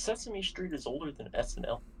 Sesame Street is older than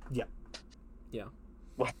SNL. Yeah. Yeah.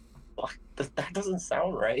 What? That doesn't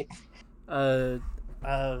sound right.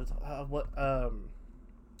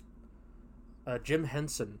 Jim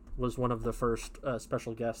Henson was one of the first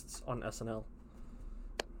special guests on SNL.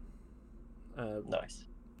 Nice.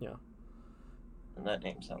 Yeah. And that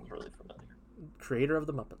name sounds really familiar. Creator of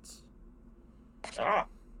the Muppets.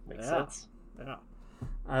 Makes sense. Yeah.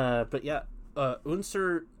 But yeah,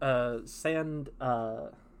 Unser Sand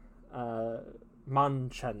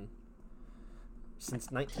Manchen.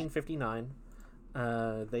 Since 1959,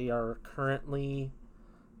 they are currently.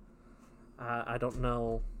 I don't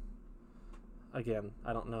know. Again,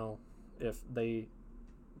 I don't know if they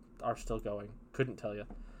are still going. Couldn't tell you.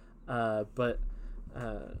 But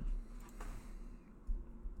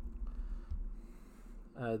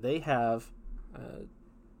they have.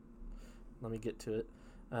 Let me get to it.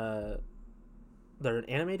 They're an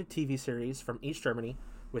animated TV series from East Germany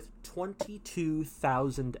with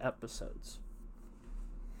 22,000 episodes.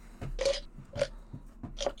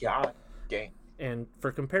 God dang. And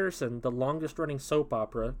for comparison, the longest running soap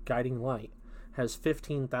opera, Guiding Light, has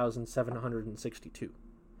 15,762.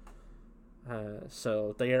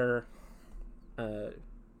 So they are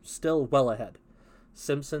still well ahead.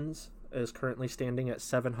 Simpsons is currently standing at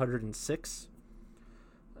 706.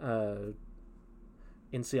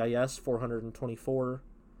 NCIS 424.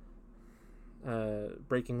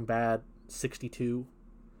 Breaking Bad 62.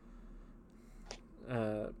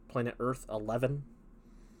 Planet Earth 11.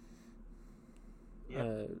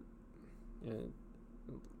 Yep.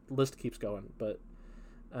 List keeps going, but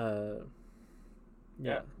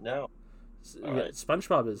yeah, no.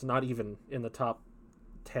 SpongeBob is not even in the top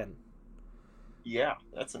 10. Yeah,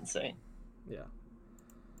 that's insane. Yeah.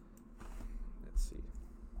 Let's see.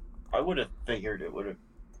 I would have figured it would have.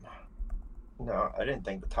 No, I didn't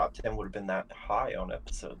think the top 10 would have been that high on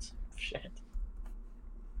episodes. Shit.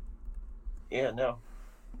 Yeah, no.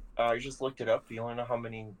 I just looked it up. Do you want to know how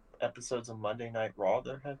many episodes of Monday Night Raw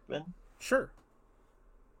there have been? Sure.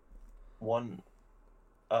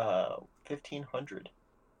 1,500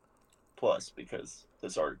 plus, because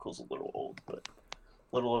this article's a little old, but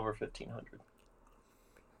a little over 1,500.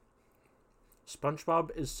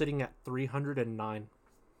 SpongeBob is sitting at 309.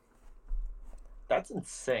 That's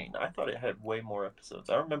insane. I thought it had way more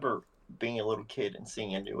episodes. I remember being a little kid and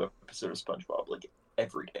seeing a new episode of SpongeBob like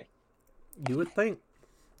every day. You would think,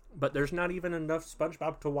 but there's not even enough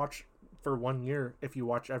SpongeBob to watch for 1 year if you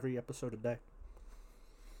watch every episode a day.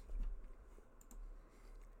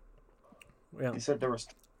 Yeah. You said there was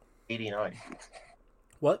 89.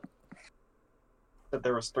 What? That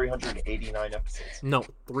there was 389 episodes. No,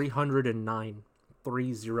 309.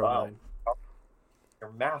 309. Wow.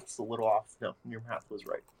 Your math's a little off. No, your math was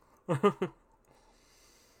right.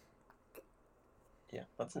 Yeah,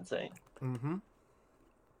 that's insane. Mm-hmm.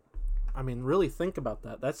 I mean, really think about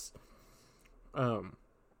that. That's,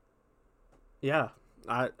 yeah,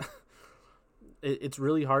 it's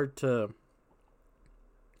really hard to,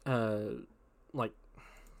 like,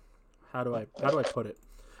 how do I put it?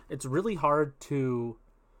 It's really hard to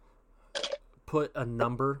put a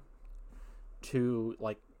number to,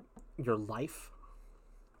 like, your life.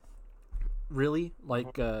 Really,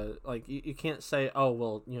 like you can't say, oh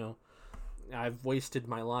well, I've wasted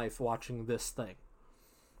my life watching this thing,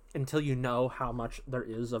 until you know how much there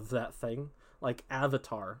is of that thing. Like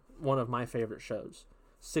Avatar, one of my favorite shows,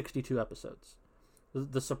 62 episodes.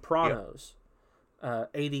 The Sopranos,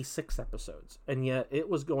 86 episodes, and yet it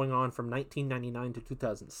was going on from 1999 to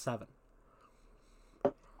 2007.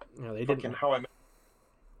 They didn't. How I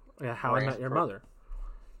Met Your Mother.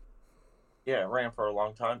 Yeah, it ran for a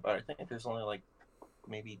long time, but I think there's only like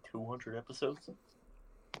maybe 200 episodes.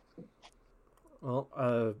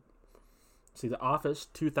 Well, see, The Office,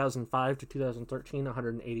 2005 to 2013,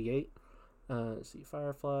 188. See,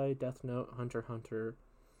 Firefly, Death Note, Hunter x Hunter.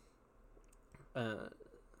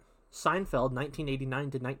 Seinfeld,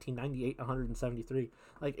 1989 to 1998, 173.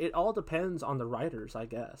 Like, it all depends on the writers, I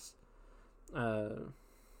guess, to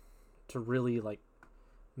really, like,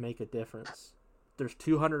 make a difference. There's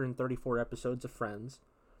 234 episodes of Friends,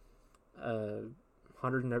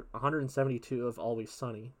 172 of Always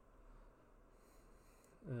Sunny,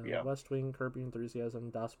 West Wing, Curb Your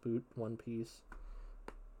Enthusiasm, Das Boot, One Piece.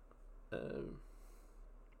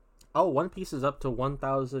 One Piece is up to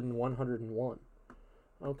 1,101.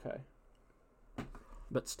 Okay.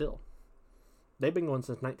 But still. They've been going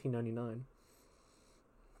since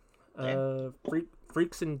 1999.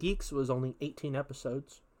 Freaks and Geeks was only 18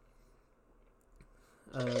 episodes.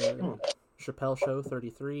 Chappelle Show,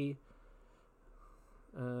 33.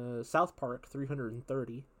 South Park,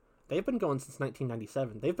 330. They've been going since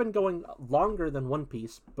 1997. They've been going longer than One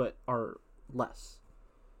Piece, but are less.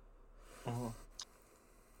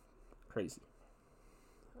 Crazy.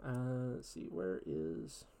 Let's see, where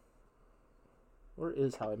is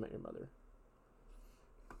How I Met Your Mother?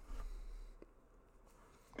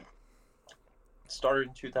 Started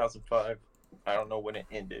in 2005. I don't know when it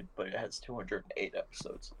ended, but it has 208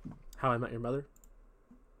 episodes. How I Met Your Mother?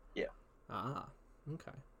 Yeah. Ah,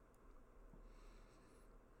 okay.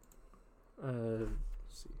 Let's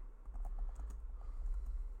see.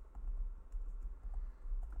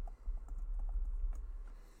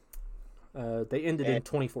 They ended in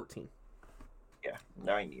 2014. Yeah,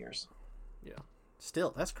 9 years. Yeah.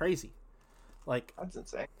 Still, that's crazy. Like, that's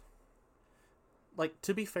insane. Like,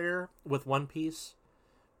 to be fair, with One Piece,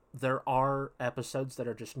 there are episodes that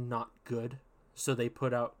are just not good, so they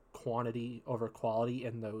put out quantity over quality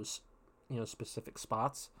in those, specific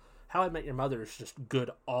spots. How I Met Your Mother is just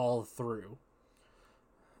good all through.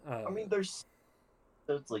 I mean, there's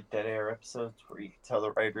like dead air episodes where you can tell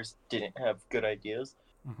the writers didn't have good ideas,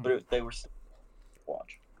 but they were still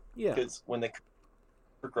watch. Yeah. Because when they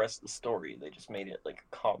progressed the story, they just made it like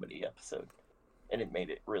a comedy episode, and it made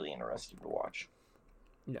it really interesting to watch.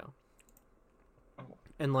 Yeah.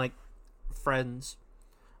 And like Friends,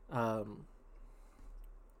 there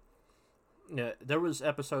was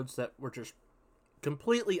episodes that were just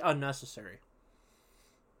completely unnecessary,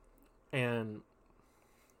 and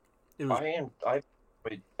it was. I've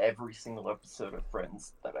enjoyed every single episode of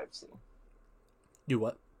Friends that I've seen. You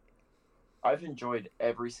what? I've enjoyed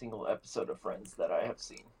every single episode of Friends that I have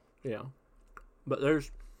seen. Yeah, but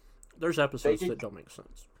there's episodes that don't make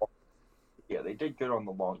sense. Yeah, they did good on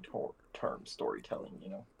the long-term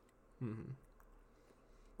storytelling, Mm-hmm.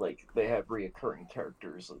 Like, they have reoccurring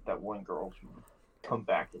characters. Like that one girl who would come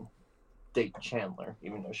back and date Chandler,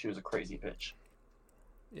 even though she was a crazy bitch.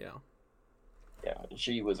 Yeah. Yeah,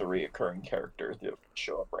 she was a reoccurring character that would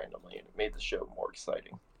show up randomly, and it made the show more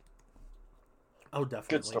exciting. Oh,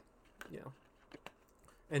 definitely. Good story. Yeah.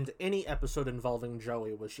 And any episode involving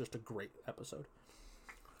Joey was just a great episode.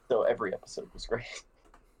 So every episode was great.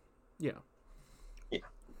 Yeah. Yeah.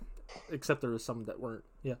 Except there was some that weren't.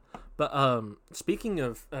 Yeah. But speaking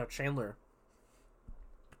of Chandler,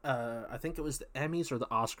 I think it was the Emmys or the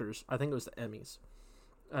Oscars. I think it was the Emmys.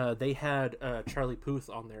 They had Charlie Puth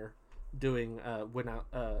on there doing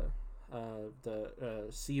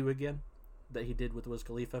See You Again that he did with Wiz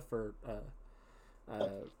Khalifa for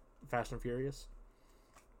Fast and Furious.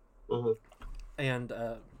 Mm-hmm. And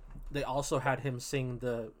they also had him sing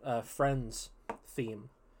the Friends theme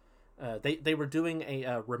They were doing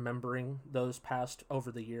a remembering those passed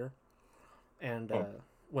over the year, and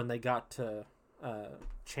when they got to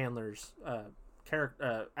Chandler's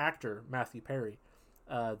actor Matthew Perry,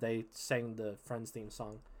 they sang the Friends theme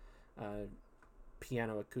song,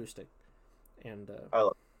 piano acoustic, and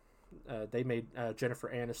they made Jennifer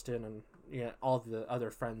Aniston and all the other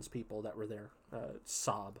Friends people that were there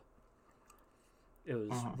sob. It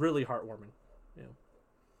was really heartwarming.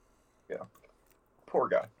 Yeah. Poor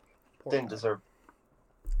guy. Didn't deserve.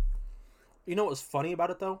 You know what was funny about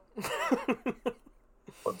it though?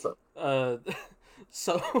 What's up?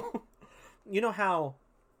 So you know how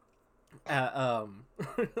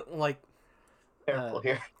like Careful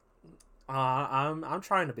here. I'm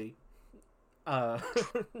trying to be.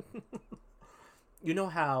 You know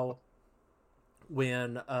how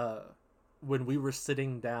when we were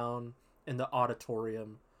sitting down in the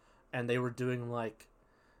auditorium and they were doing like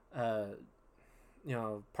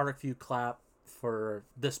Parkview clap for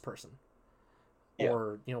this person,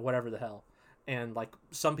 or whatever the hell, and like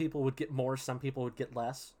some people would get more, some people would get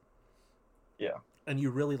less, and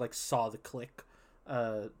you really like saw the click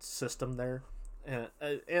system there,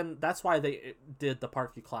 and that's why they did the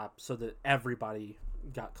Parkview clap, so that everybody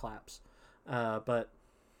got claps, but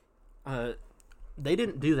they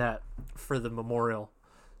didn't do that for the memorial.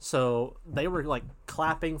 So they were like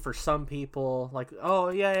clapping for some people, like, oh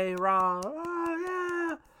yay, Raw,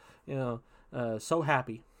 oh yeah, so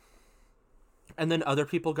happy. And then other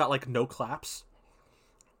people got like no claps,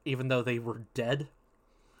 even though they were dead.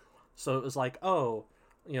 So it was like, oh,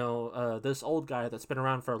 this old guy that's been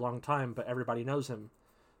around for a long time, but everybody knows him.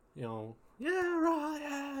 Yeah, Raw,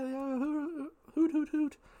 yeah, hoot hoot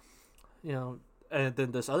hoot. And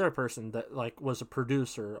then this other person that like was a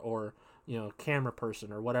producer or camera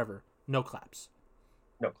person or whatever, no claps.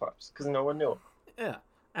 No claps, because no one knew him. Yeah.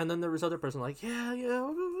 And then there was other person like, yeah,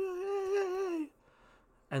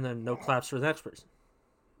 and then no claps for the next person.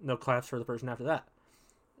 No claps for the person after that.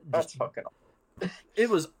 That's fucking awful. It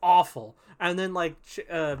was awful. And then like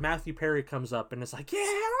Matthew Perry comes up and it's like, yeah,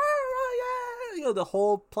 the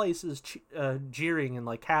whole place is jeering and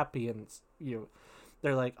like happy, and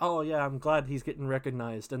they're like, oh yeah, I'm glad he's getting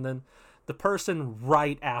recognized. And then the person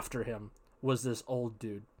right after him was this old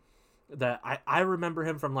dude that I remember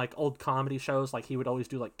him from like old comedy shows. Like he would always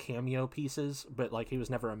do like cameo pieces, but like he was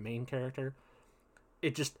never a main character.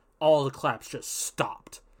 It just, all the claps just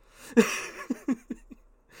stopped.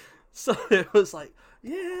 So it was like,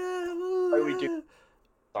 yeah. Why we do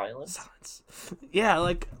silence? Yeah,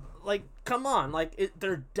 like come on, like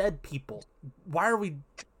they're dead people. Why are we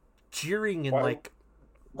jeering and like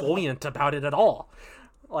buoyant about it at all?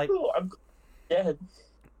 Like, oh, I'm dead.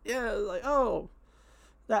 Yeah, like, oh,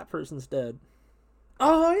 that person's dead.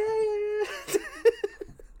 Oh yeah.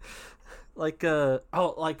 Like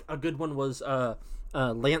like a good one was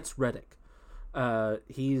Lance Reddick.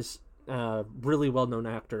 He's a really well-known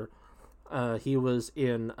actor. He was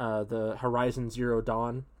in the Horizon Zero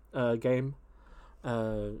Dawn game.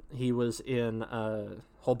 He was in a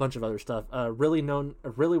whole bunch of other stuff. Really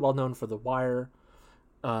well known for The Wire.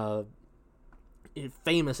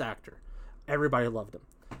 Famous actor. Everybody loved him.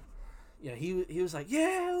 Yeah, he was like,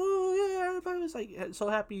 yeah, ooh, yeah. Everybody was like so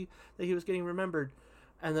happy that he was getting remembered.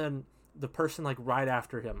 And then the person like right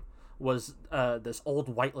after him was this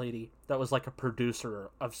old white lady that was like a producer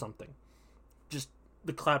of something. Just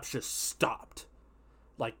the claps just stopped,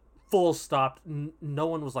 like full stopped. No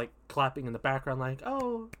one was like clapping in the background, like,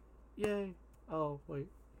 oh, yay, oh wait,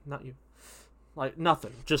 not you, like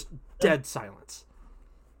nothing, just dead silence.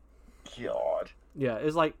 God. Yeah,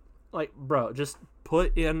 it's like bro, just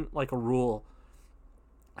put in like a rule.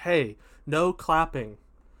 Hey, no clapping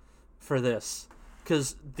for this,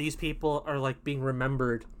 because these people are like being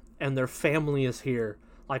remembered and their family is here,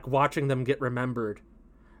 like watching them get remembered,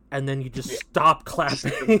 and then you just stop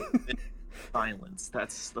clapping. Silence.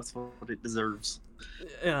 That's what it deserves.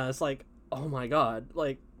 Yeah, it's like, oh my god,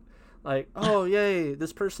 like oh yay,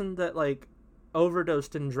 this person that like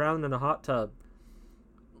overdosed and drowned in a hot tub.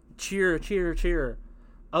 Cheer, cheer, cheer.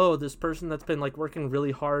 Oh, this person that's been like working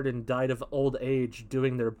really hard and died of old age,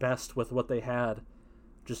 doing their best with what they had.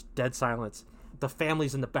 Just dead silence. The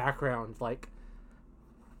family's in the background, like,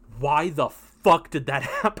 why the fuck did that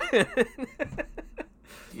happen?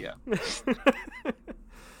 Yeah. It's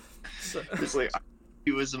like,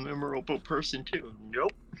 he was a memorable person too.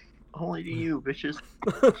 Nope. Only to you, bitches.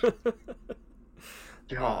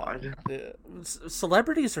 God.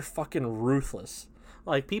 Celebrities are fucking ruthless.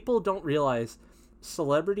 Like, people don't realize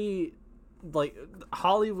celebrity, like,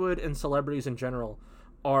 Hollywood and celebrities in general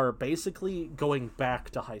are basically going back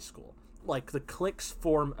to high school. Like, the cliques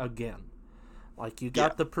form again. Like, you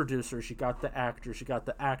got the producers, you got the actors, you got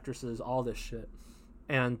the actresses, all this shit.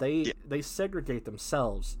 And they segregate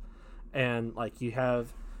themselves. And, like, you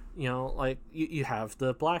have, you know, like, you have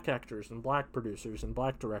the black actors and black producers and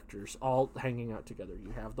black directors all hanging out together. You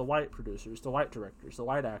have the white producers, the white directors, the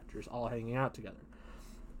white actors all hanging out together.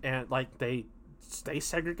 And, like, they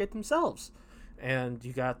segregate themselves. And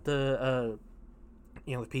you got the,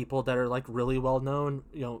 you know, the people that are, like, really well known,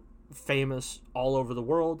 you know, famous all over the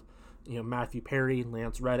world. You know, Matthew Perry,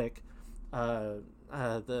 Lance Reddick, the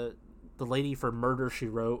lady for Murder, She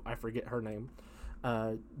Wrote, I forget her name,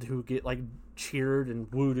 who get, like, cheered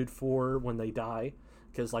and wooted for when they die,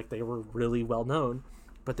 because, like, they were really well known.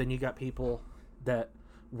 But then you got people that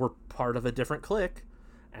were part of a different clique,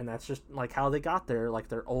 and that's just, like, how they got there. Like,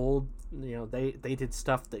 they're old, you know, they did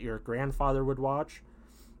stuff that your grandfather would watch,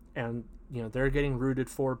 and, you know, they're getting rooted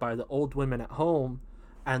for by the old women at home,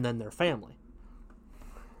 and then their family.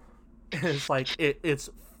 It's like, it's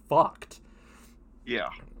fucked. Yeah.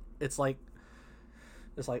 It's like,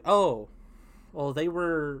 oh, well, they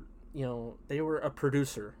were a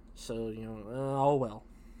producer, so, you know, oh well.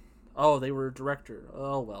 Oh, they were a director,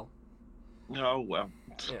 oh well. Oh well.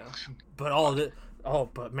 Yeah.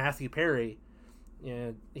 But Matthew Perry, you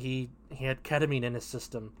know, he had ketamine in his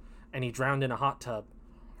system, and he drowned in a hot tub.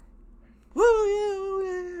 Woo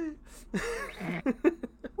yeah.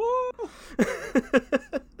 Woo.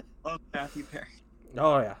 Love Matthew Perry.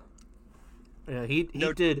 Oh yeah. Yeah, he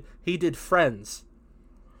did Friends.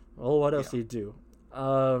 Well, what else did he do?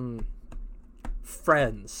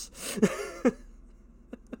 Friends.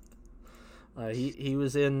 He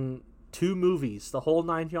was in 2 movies, The Whole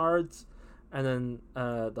 9 Yards, and then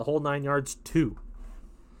The Whole 9 Yards 2.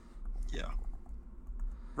 Yeah.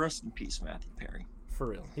 Rest in peace, Matthew Perry. For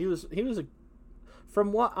real. He was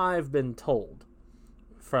from what I've been told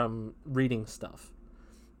from reading stuff,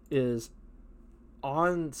 is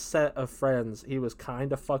on set of Friends, he was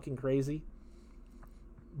kind of fucking crazy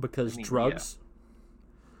because drugs.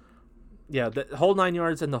 Yeah, the Whole 9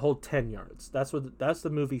 Yards and The Whole 10 Yards. That's the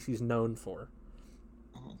movies he's known for.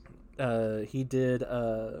 He did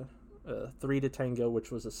 3 to Tango,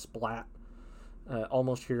 which was a splat.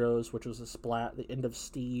 Almost Heroes, which was a splat. The End of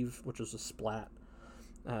Steve, which was a splat.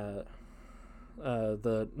 The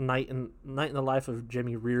Night in the Life of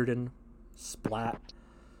Jimmy Reardon, splat.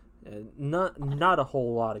 Not a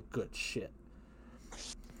whole lot of good shit.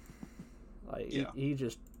 Like, he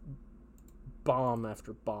just bomb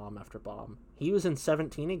after bomb after bomb. He was in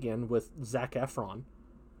 17 again with Zac Efron.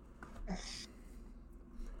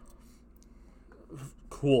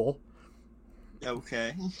 Cool.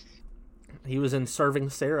 Okay. He was in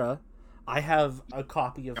Serving Sarah. I have a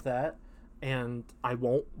copy of that, and I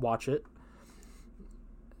won't watch it.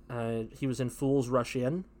 He was in Fools Rush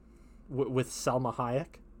In with Salma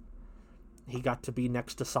Hayek. He got to be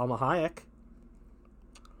next to Salma Hayek.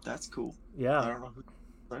 That's cool. Yeah. I don't know who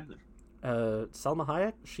either. Salma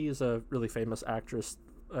Hayek, she is a really famous actress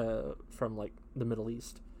from, like, the Middle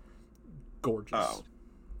East. Gorgeous. Oh.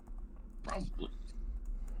 Probably.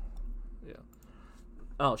 Yeah.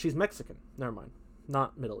 Oh, she's Mexican. Never mind.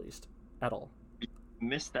 Not Middle East at all.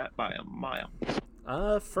 Missed that by a mile.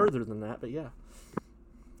 Further than that, but yeah.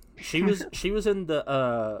 She was in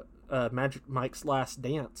the Magic Mike's Last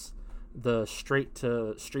Dance, the straight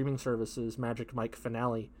to streaming services Magic Mike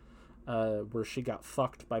finale, where she got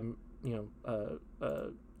fucked by, you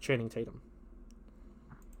know, Channing Tatum.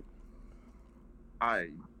 I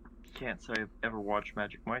can't say I've ever watched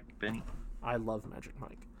Magic Mike, Benny. I love Magic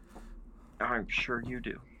Mike. I'm sure you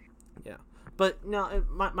do. Yeah, but no,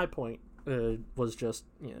 my point was just,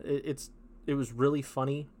 you know, it was really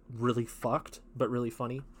funny, really fucked, but really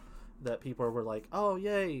funny, that people were like, oh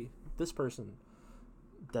yay, this person.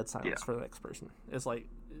 Dead silence for the next person. It's like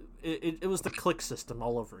it was the click system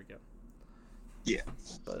all over again. Yeah.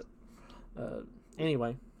 But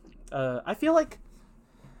anyway, I feel like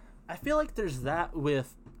there's that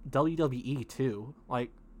with WWE too.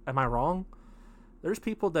 Like, am I wrong? There's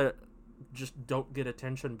people that just don't get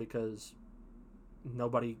attention because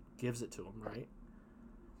nobody gives it to them, right?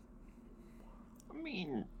 I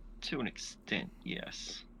mean, to an extent,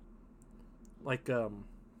 yes. Like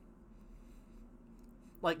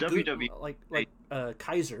WWE,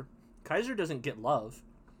 Kaiser. Kaiser doesn't get love.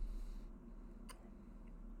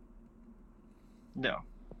 No,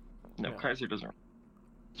 Kaiser doesn't.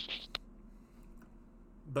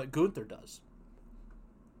 But Gunther does.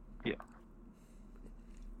 Yeah.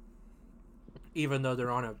 Even though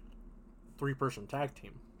they're on a 3-person tag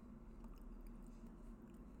team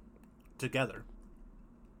together.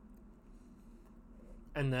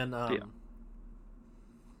 And then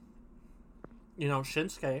you know,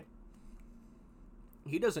 Shinsuke,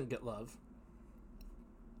 He doesn't get love.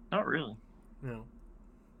 Not really. No.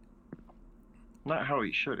 Not how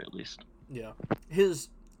he should, at least. Yeah.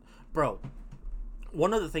 Bro,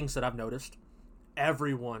 one of the things that I've noticed,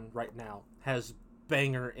 everyone right now has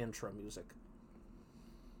banger intro music.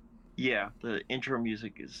 Yeah, the intro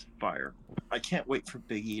music is fire. I can't wait for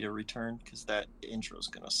Big E to return because that intro is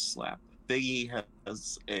gonna slap. Big E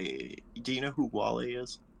has a. Do you know who Wale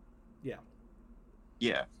is? Yeah.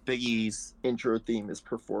 Yeah, Big E's intro theme is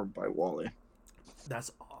performed by Wale.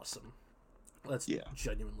 That's awesome. That's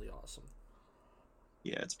genuinely awesome.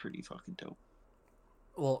 Yeah, it's pretty fucking dope.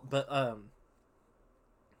 Well, but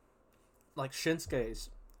like Shinsuke's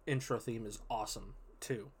intro theme is awesome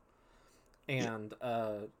too, and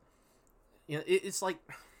you know, it's like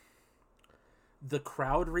the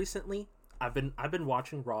crowd recently. I've been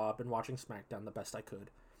watching Raw, I've been watching SmackDown the best I could.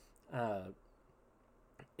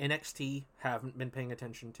 NXT haven't been paying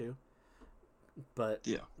attention to, but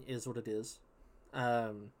is what it is.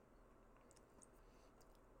 The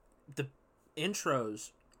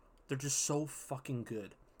intros, they're just so fucking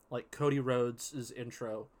good. Like Cody Rhodes'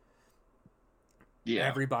 intro. Yeah.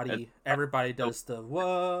 Everybody does the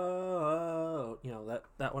whoa, you know,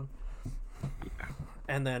 that one. Yeah.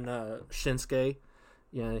 And then Shinsuke,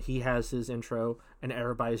 yeah, he has his intro, and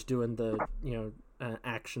everybody's doing the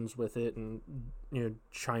actions with it, and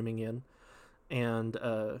chiming in. And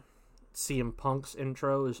CM Punk's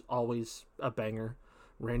intro is always a banger.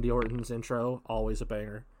 Randy Orton's intro, always a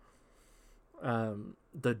banger.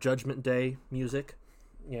 The Judgment Day music,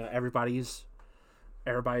 everybody's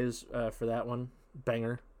for that one,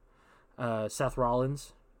 banger. Seth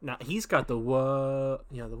Rollins, now he's got the whoa,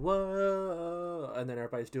 the whoa, and then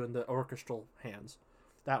everybody's doing the orchestral hands.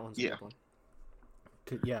 That one's a good one.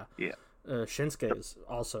 Yeah. Shinsuke is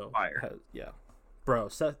also fire. Bro,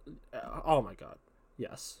 Seth. Oh my god,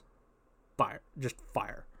 yes, fire, just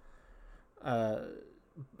fire.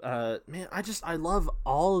 Man, I love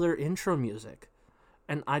all their intro music,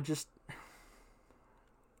 and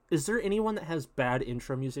is there anyone that has bad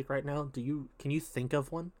intro music right now? Can you think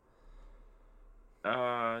of one?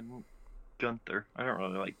 Gunther. I don't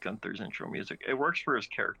really like Gunther's intro music. It works for his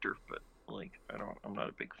character, but I'm not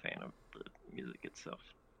a big fan of the music itself.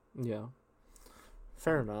 Yeah.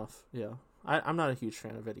 Fair enough. Yeah. I'm not a huge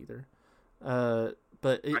fan of it either.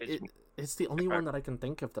 But it's the only one that I can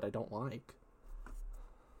think of that I don't like.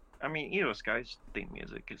 I mean, Io Sky's theme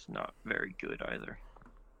music is not very good either.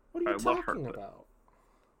 What are you talking about?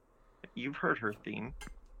 You've heard her theme.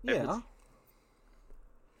 Yeah.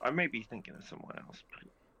 I may be thinking of someone else, but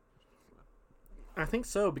I think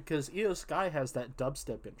so, because Io Sky has that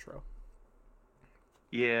dubstep intro.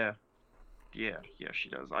 Yeah, she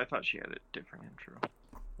does. I thought she had a different intro.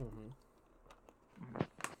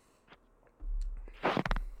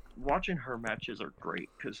 Watching her matches are great,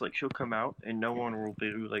 because she'll come out and no one will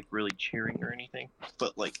be really cheering or anything,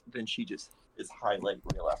 but then she just is highlight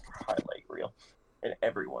reel after highlight reel, and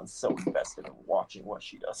everyone's so invested in watching what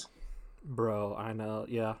she does. Bro, I know.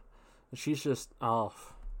 Yeah, she's just her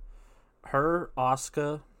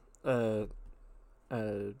Asuka.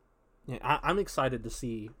 I'm excited to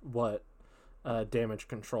see what Damage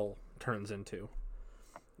Control turns into.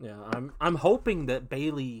 Yeah, I'm hoping that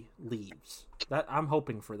Bayley leaves. I'm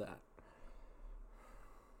hoping for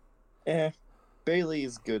that. Bayley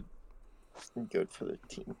is good for the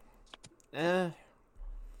team. I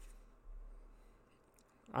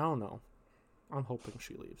don't know. I'm hoping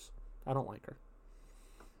she leaves. I don't like her.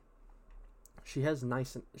 She has a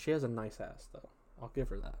nice ass though. I'll give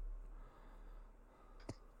her that.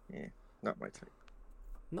 Yeah, not my type.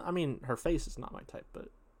 No, I mean her face is not my type, but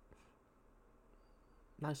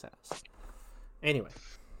nice ass. Anyway,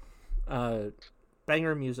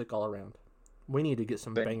 banger music all around. We need to get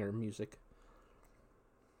some banger music.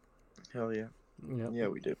 Hell yeah. Yep. Yeah,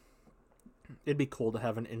 we do. It'd be cool to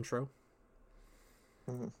have an intro.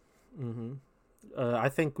 I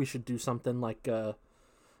think we should do something like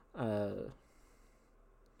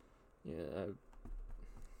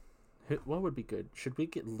what would be good? Should we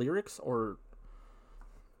get lyrics or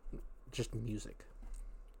just music?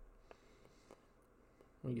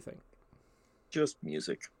 What do you think? Just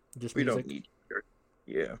music. We don't need.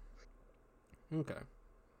 Yeah. Okay.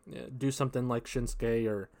 Yeah. Do something like Shinsuke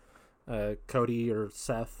or Cody or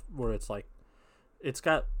Seth, where it's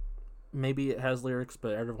got, maybe it has lyrics,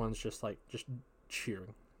 but everyone's just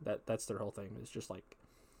cheering. That's their whole thing. It's just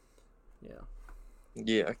yeah.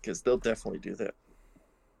 Yeah, because they'll definitely do that.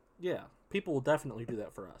 Yeah, people will definitely do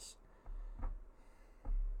that for us.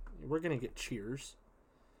 We're gonna get cheers.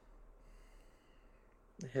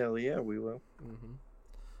 Hell yeah, we will.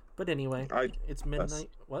 But anyway, it's midnight.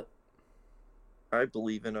 What? I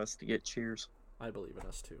believe in us to get cheers. I believe in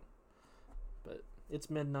us too. But it's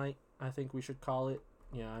midnight. I think we should call it.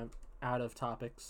 Yeah, I'm out of topics.